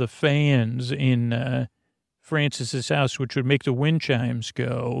all of the fans in Francis's house, which would make the wind chimes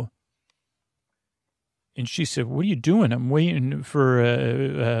go. And she said, what are you doing? I'm waiting for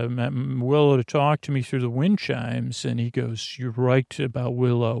Willow to talk to me through the wind chimes. And he goes, you're right about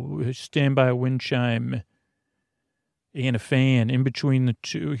Willow. Stand by a wind chime and a fan in between the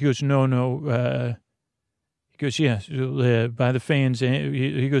two. He goes, no. He goes, yeah, by the fans.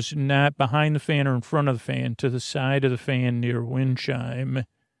 He goes, not behind the fan or in front of the fan, to the side of the fan near wind chime,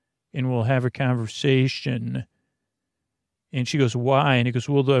 and we'll have a conversation. And she goes, why? And he goes,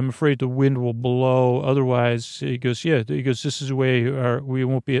 well, I'm afraid the wind will blow. Otherwise, he goes, yeah. He goes, this is the way we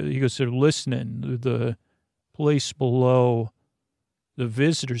won't be. He goes, they're listening. The place below the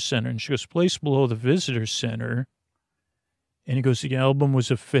visitor center. And she goes, place below the visitor center. And he goes, the album was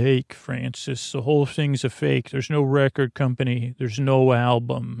a fake, Francis. The whole thing's a fake. There's no record company. There's no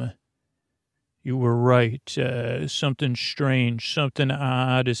album. You were right. Something strange, something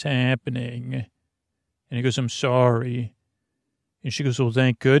odd is happening. And he goes, I'm sorry. And she goes, well,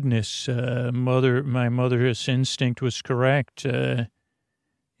 thank goodness. My mother's instinct was correct. And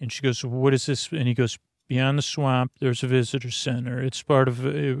she goes, what is this? And he goes, beyond the swamp, there's a visitor center. It's part of,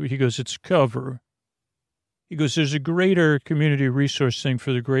 he goes, it's cover. He goes, there's a greater community resource thing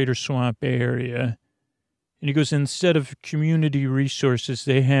for the greater swamp area. And he goes, instead of community resources,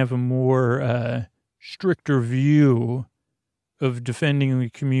 they have a more stricter view of defending the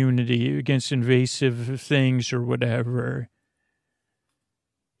community against invasive things or whatever.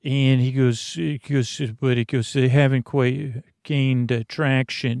 And he goes, they haven't quite gained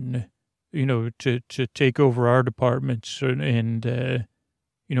traction, you know, to take over our departments and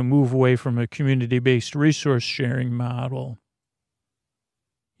move away from a community-based resource sharing model.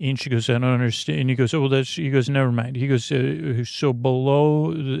 And she goes, I don't understand. And he goes, oh, well, he goes, never mind. He goes, so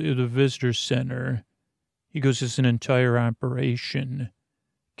below the visitor center, he goes, it's an entire operation,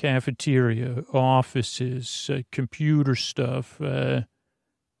 cafeteria, offices, computer stuff,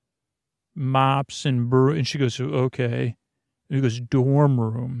 mops and she goes, okay. And he goes, dorm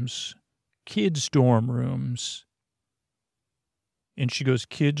rooms, kids' dorm rooms. And she goes,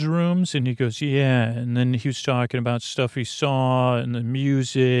 kids' rooms? And he goes, yeah. And then he was talking about stuff he saw and the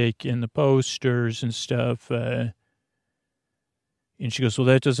music and the posters and stuff. And she goes, well,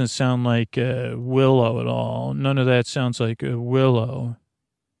 that doesn't sound like Willow at all. None of that sounds like Willow.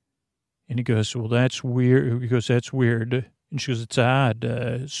 And he goes, well, that's weird. He goes, that's weird. And she goes, it's odd.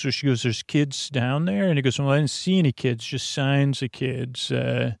 So she goes, there's kids down there? And he goes, well, I didn't see any kids, just signs of kids.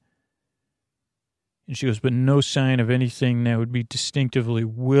 And she goes, but no sign of anything that would be distinctively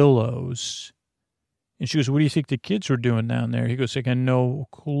Willow's. And she goes, what do you think the kids were doing down there? He goes, I got no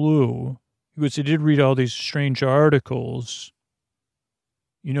clue. He goes, I did read all these strange articles.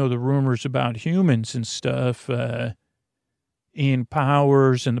 You know, the rumors about humans and stuff, and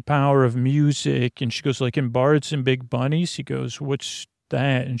powers and the power of music. And she goes, like in Bards and Big Bunnies? He goes, what's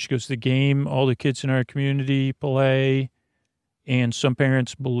that? And she goes, the game all the kids in our community play. And some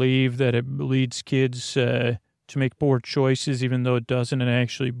parents believe that it leads kids to make poor choices, even though it doesn't. It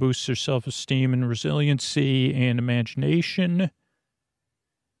actually boosts their self-esteem and resiliency and imagination.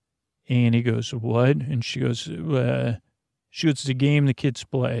 And he goes, what? And she goes, it's the game the kids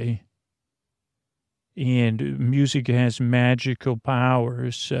play. And music has magical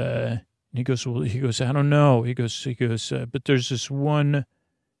powers. And he goes, I don't know. He goes, but there's this one.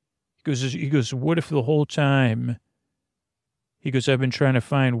 He goes, what if the whole time? He goes, I've been trying to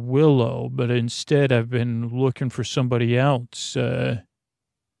find Willow, but instead I've been looking for somebody else. And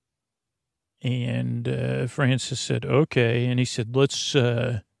Francis said, okay. And he said, let's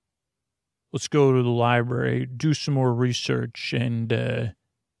go to the library, do some more research, and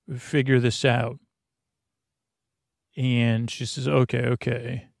figure this out. And she says,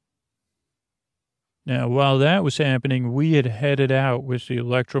 okay. Now, while that was happening, we had headed out with the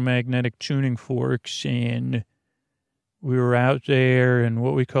electromagnetic tuning forks, and we were out there in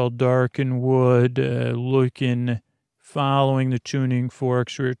what we call darkened wood, following the tuning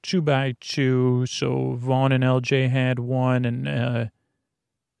forks. We were 2x2, so Vaughn and LJ had one, and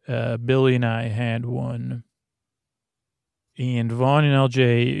Billy and I had one. And Vaughn and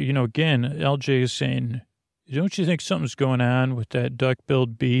LJ, again, LJ is saying, don't you think something's going on with that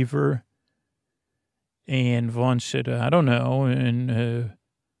duck-billed beaver? And Vaughn said, I don't know. And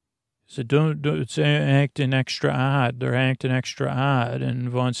said, don't, it's acting extra odd. They're acting extra odd. And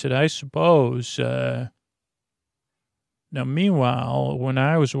Vaughn said, I suppose. Now, meanwhile, when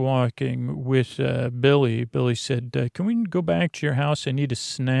I was walking with Billy said, can we go back to your house? I need a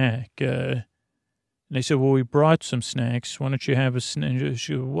snack. And they said, well, we brought some snacks. Why don't you have a snack?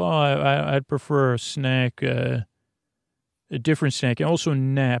 She said, well, I'd prefer a snack, a different snack. And also a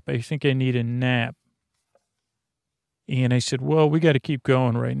nap. I think I need a nap. And I said, well, we got to keep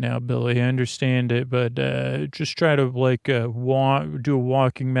going right now, Billy. I understand it, but just try to, do a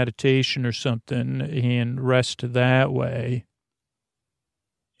walking meditation or something and rest that way.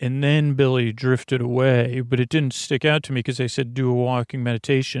 And then Billy drifted away, but it didn't stick out to me because I said do a walking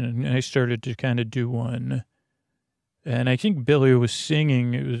meditation, and I started to kind of do one. And I think Billy was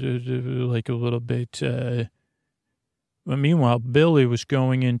singing, it was like a little bit... But meanwhile, Billy was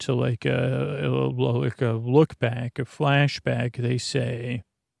going into like a look back, a flashback, they say,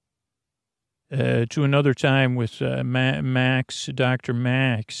 to another time with Max, Dr.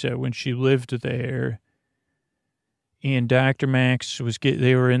 Max, when she lived there. And Dr. Max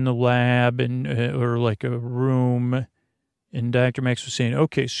they were in the lab and or like a room, and Dr. Max was saying,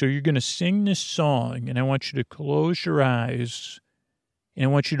 okay, so you're going to sing this song, and I want you to close your eyes, and I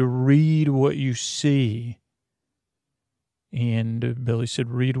want you to read what you see. And Billy said,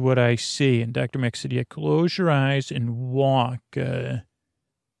 read what I see. And Dr. Max said, yeah, close your eyes and walk. You're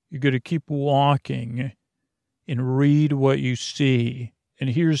going to keep walking and read what you see. And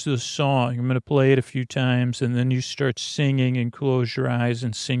here's the song. I'm going to play it a few times, and then you start singing and close your eyes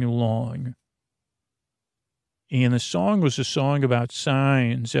and sing along. And the song was a song about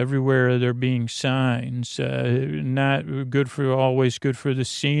signs. Everywhere there being signs, not always good for the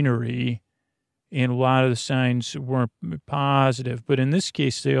scenery. And a lot of the signs weren't positive. But in this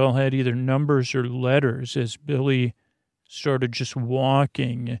case, they all had either numbers or letters as Billy started just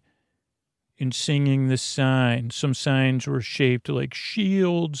walking and singing the sign. Some signs were shaped like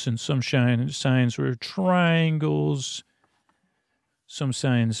shields, and some signs were triangles. Some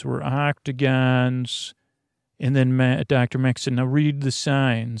signs were octagons. And then Dr. Max said, now read the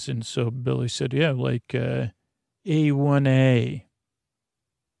signs. And so Billy said, yeah, like A1A.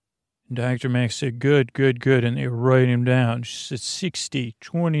 Dr. Max said, good. And they were writing him down. She said, 60,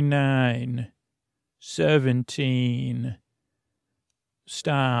 29, 17.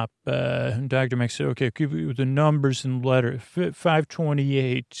 Stop. Dr. Max said, okay, keep the numbers and letters.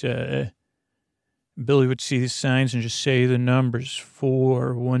 528. Billy would see the signs and just say the numbers.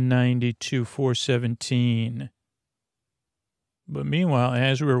 4, 192, 417. But meanwhile,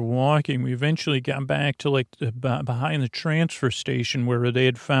 as we were walking, we eventually got back to like behind the transfer station where they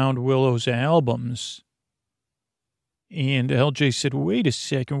had found Willow's albums. And LJ said, wait a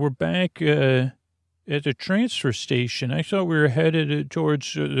second, we're back at the transfer station. I thought we were headed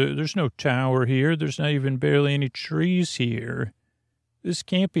towards, there's no tower here. There's not even barely any trees here. This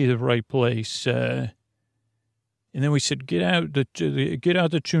can't be the right place. And then we said, get out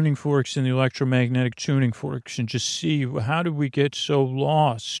the tuning forks and the electromagnetic tuning forks and just see, how did we get so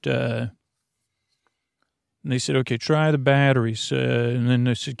lost? And they said, okay, try the batteries. And then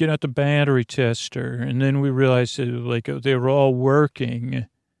they said, get out the battery tester. And then we realized that, they were all working.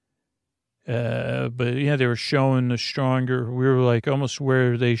 But yeah, they were showing the stronger, we were like almost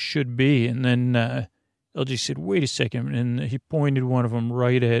where they should be. And then LG said, wait a second. And he pointed one of them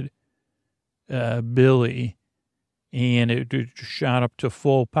right at Billy. And it shot up to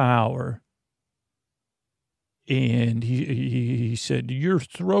full power. And he said, you're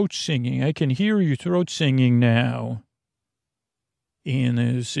throat singing. I can hear you throat singing now. And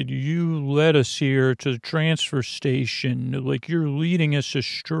he said, you led us here to the transfer station. Like you're leading us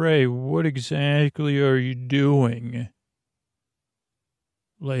astray. What exactly are you doing?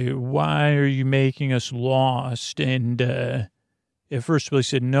 Like, why are you making us lost? And, at first, Billy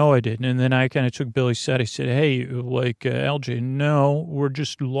said, no, I didn't. And then I kind of took Billy's side. I said, hey, LJ, no, we're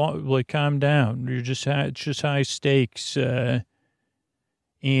just, calm down. It's just high stakes. And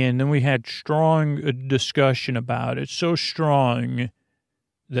then we had strong discussion about it. So strong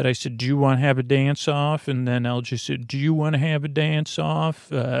that I said, do you want to have a dance-off? And then LJ said, do you want to have a dance-off?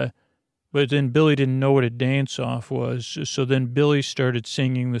 But then Billy didn't know what a dance-off was. So then Billy started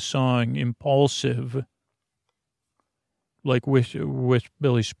singing the song Impulsive, like with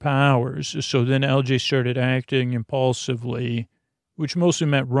Billy's powers. So then LJ started acting impulsively, which mostly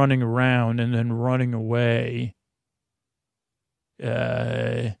meant running around and then running away.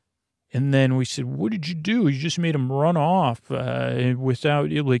 And And then we said, what did you do? You just made him run off without,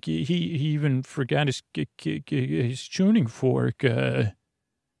 like, he even forgot his tuning fork.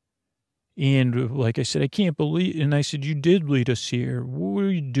 And like I said, I can't believe, and I said, you did lead us here. What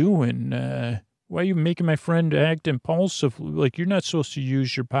are you doing? Why are you making my friend act impulsive? Like, you're not supposed to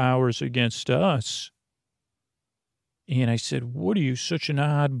use your powers against us. And I said, what are you such an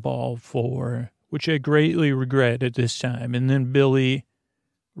oddball for? Which I greatly regret at this time. And then Billy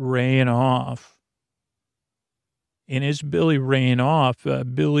ran off. And as Billy ran off,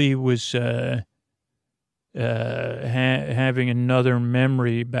 Billy was having another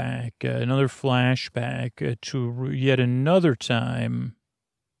memory back, another flashback to yet another time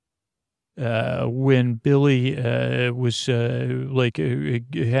when Billy was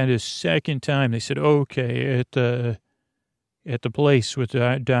had a second time. They said, okay, at the place with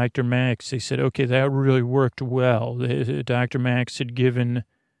Dr. Max, they said, okay, that really worked well. Dr. Max had given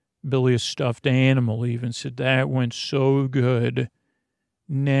Billy a stuffed animal, even said that went so good.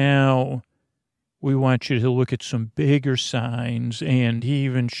 Now we want you to look at some bigger signs. And he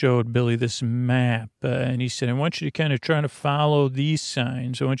even showed Billy this map. And he said, I want you to kind of try to follow these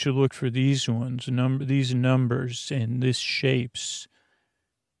signs. I want you to look for these ones, these numbers and these shapes,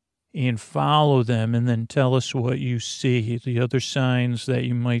 and follow them, and then tell us what you see, the other signs that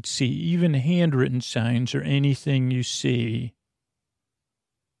you might see, even handwritten signs or anything you see.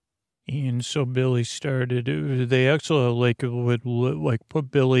 And so Billy started, they actually would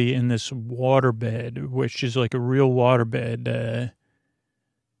put Billy in this waterbed, which is like a real waterbed.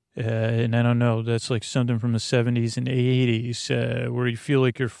 And I don't know, that's like something from the 70s and 80s, where you feel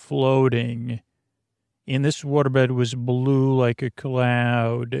like you're floating. And this waterbed was blue like a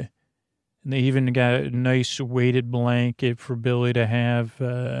cloud. And they even got a nice weighted blanket for Billy to have.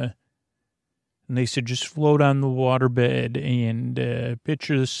 And they said, just float on the waterbed and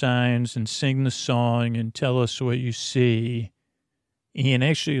picture the signs and sing the song and tell us what you see. And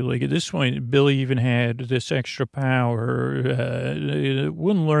actually, like at this point, Billy even had this extra power.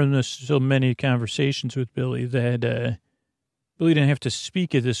 Wouldn't learn this so many conversations with Billy that Billy didn't have to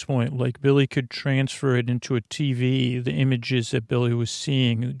speak at this point. Like Billy could transfer it into a TV, the images that Billy was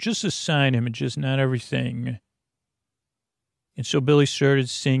seeing, just the sign images, not everything. And so Billy started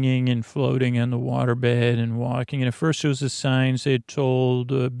singing and floating on the waterbed and walking. And at first it was the signs they had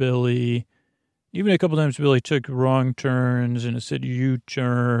told Billy. Even a couple times Billy took wrong turns and it said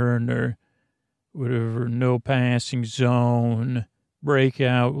U-turn or whatever, no passing zone,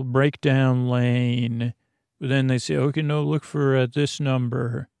 breakdown lane. But then they say, okay, no, look for this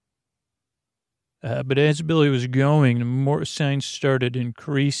number. But as Billy was going, more signs started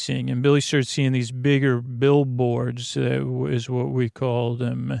increasing, and Billy started seeing these bigger billboards, is what we call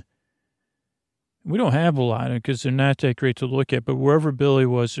them. We don't have a lot of them because they're not that great to look at, but wherever Billy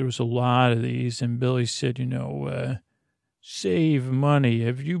was, there was a lot of these, and Billy said, save money.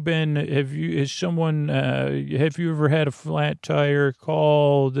 Have you ever had a flat tire?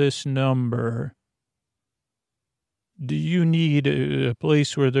 Call this number. Do you need a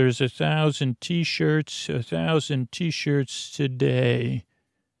place where there's 1,000 T-shirts? 1,000 T-shirts today.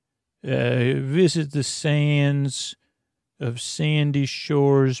 Visit the sands of Sandy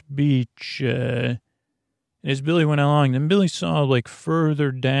Shores Beach. As Billy went along, then Billy saw like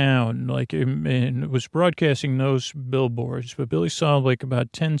further down, and was broadcasting those billboards, but Billy saw like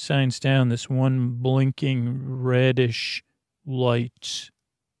about 10 signs down this one blinking reddish light.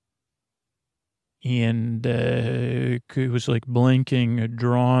 And it was like blinking,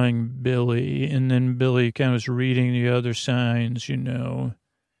 drawing Billy. And then Billy kind of was reading the other signs, Have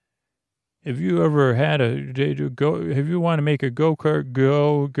you ever had have you want to make a go-kart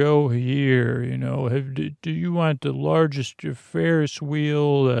go here, do you want the largest Ferris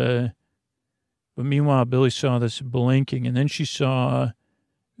wheel? But meanwhile, Billy saw this blinking, and then she saw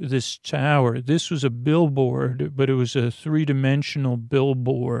this tower. This was a billboard, but it was a 3-dimensional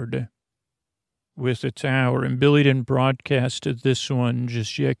billboard with a tower, and Billy didn't broadcast this one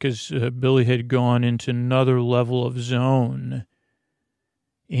just yet because Billy had gone into another level of zone,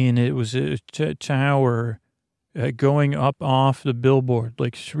 and it was a tower going up off the billboard,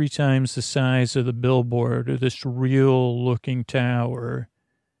 like 3 times the size of the billboard, this real-looking tower,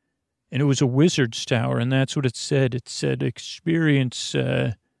 and it was a wizard's tower, and that's what it said. It said experience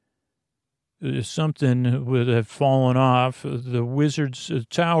something would have fallen off. The Wizard's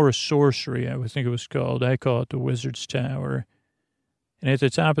Tower of Sorcery, I would think it was called. I call it the Wizard's Tower. And at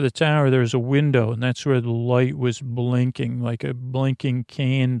the top of the tower, there was a window, and that's where the light was blinking, like a blinking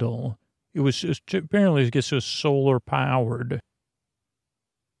candle. It was just, apparently, I guess it was solar powered.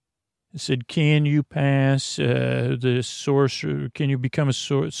 It said, can you pass the sorcerer? Can you become a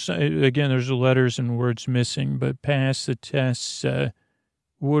sorcerer? Again, there's letters and words missing, but pass the tests.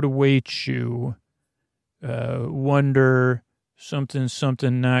 What awaits you? Wonder, something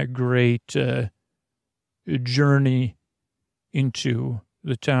not great. Journey into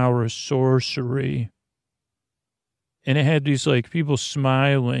the Tower of Sorcery. And it had these, like, people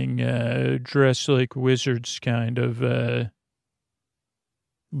smiling, dressed like wizards, kind of,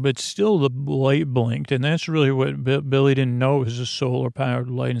 but still the light blinked. And that's really what Billy didn't know. It was a solar-powered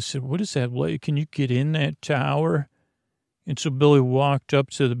light. And said, what is that light? Can you get in that tower? And so Billy walked up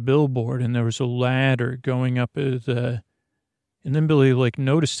to the billboard, and there was a and then Billy, like,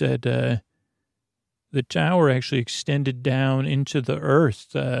 noticed that the tower actually extended down into the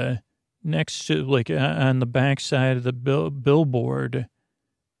earth, next to, like, on the backside of the billboard.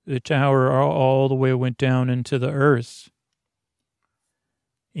 The tower all the way went down into the earth.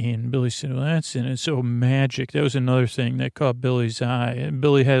 And Billy said, well, that's in it. So magic. That was another thing that caught Billy's eye. And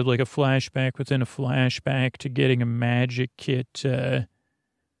Billy had, like, a flashback within a flashback to getting a magic kit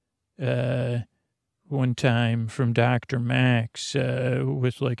one time from Dr. Max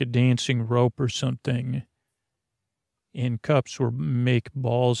with, like, a dancing rope or something. And cups were make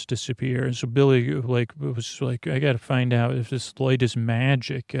balls disappear. And so Billy, like, was like, I got to find out if this light is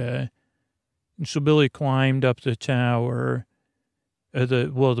magic. And so Billy climbed up the tower,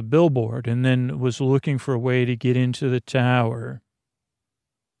 the billboard, and then was looking for a way to get into the tower.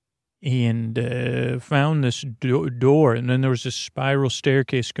 And found this door, and then there was a spiral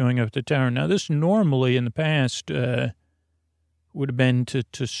staircase going up the tower. Now, this normally in the past would have been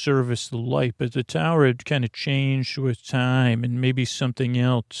to service the light, but the tower had kind of changed with time and maybe something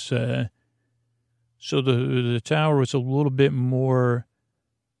else. So the tower was a little bit more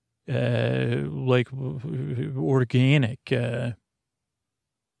like organic.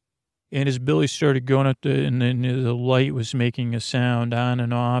 And as Billy started going up, and then the light was making a sound, on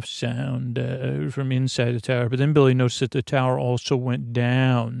and off sound from inside the tower. But then Billy noticed that the tower also went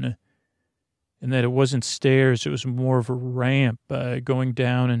down, and that it wasn't stairs, it was more of a ramp going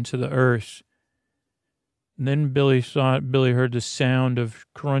down into the earth. And then Billy heard the sound of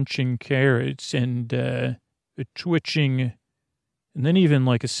crunching carrots and a twitching, and then even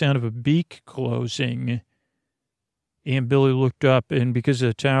like a sound of a beak closing. And Billy looked up, and because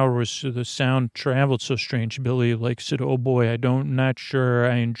the tower was, the sound traveled so strange, Billy, like, said, oh boy, not sure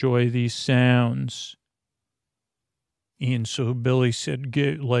I enjoy these sounds. And so Billy said,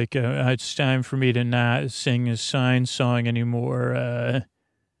 it's time for me to not sing a sign song anymore.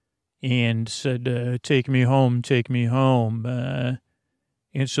 And said, take me home, take me home.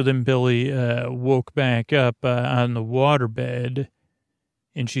 And so then Billy woke back up on the waterbed.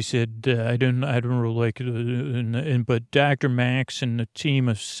 And she said, I don't really like it. But Dr. Max and the team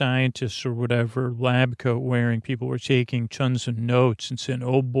of scientists or whatever, lab coat wearing people were taking tons of notes and saying,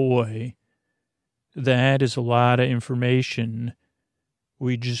 oh boy, that is a lot of information.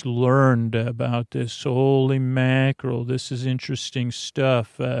 We just learned about this. Holy mackerel, this is interesting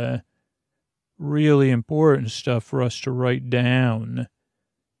stuff. Really important stuff for us to write down.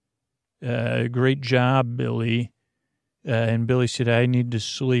 Great job, Billy. And Billy said, I need to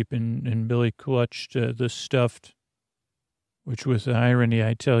sleep. And Billy clutched the stuffed, which with irony,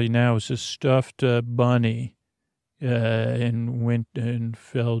 I tell you now, is a stuffed bunny, and went and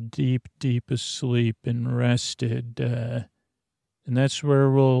fell deep, deep asleep and rested. And that's where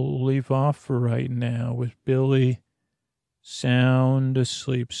we'll leave off for right now, with Billy sound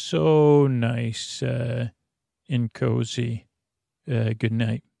asleep. So nice and cozy. Good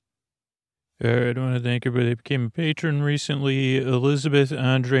night. All right, I want to thank everybody that became a patron recently. Elizabeth,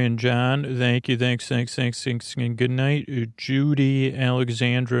 Andre, and John, thank you. Thanks, and good night. Judy,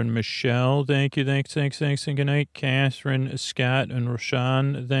 Alexandra, and Michelle, thank you. Thanks, and good night. Catherine, Scott, and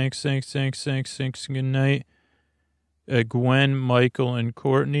Roshan, thanks, and good night. Gwen, Michael, and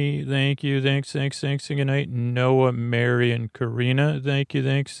Courtney, thank you. Thanks, and good night. Noah, Mary, and Karina, thank you.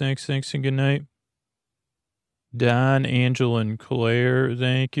 Thanks, and good night. Don, Angela, and Claire,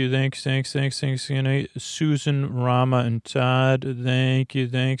 thank you. Thanks, and good night. Susan, Rama, and Todd, thank you.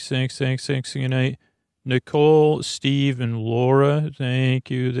 Thanks, and good night. Nicole, Steve, and Laura, thank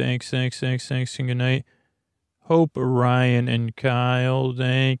you. Thanks, and good night. Hope, Ryan, and Kyle,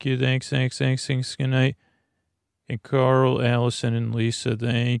 thank you. Thanks, and good night. And Carl, Allison, and Lisa,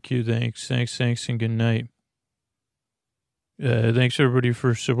 thank you. Thanks, and good night. Thanks everybody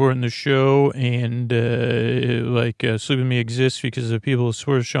for supporting the show, and Sleep With Me exists because of the people that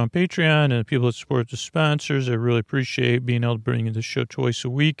support the show on Patreon and the people that support the sponsors. I really appreciate being able to bring you the show twice a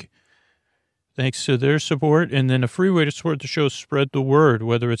week. Thanks to their support. And then a free way to support the show, spread the word,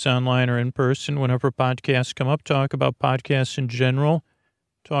 whether it's online or in person. Whenever podcasts come up, talk about podcasts in general,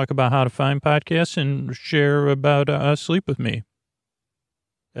 talk about how to find podcasts, and share about Sleep with me.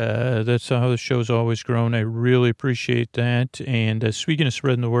 That's how the show's always grown. I really appreciate that. And speaking of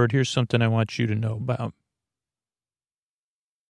spreading the word, here's something I want you to know about.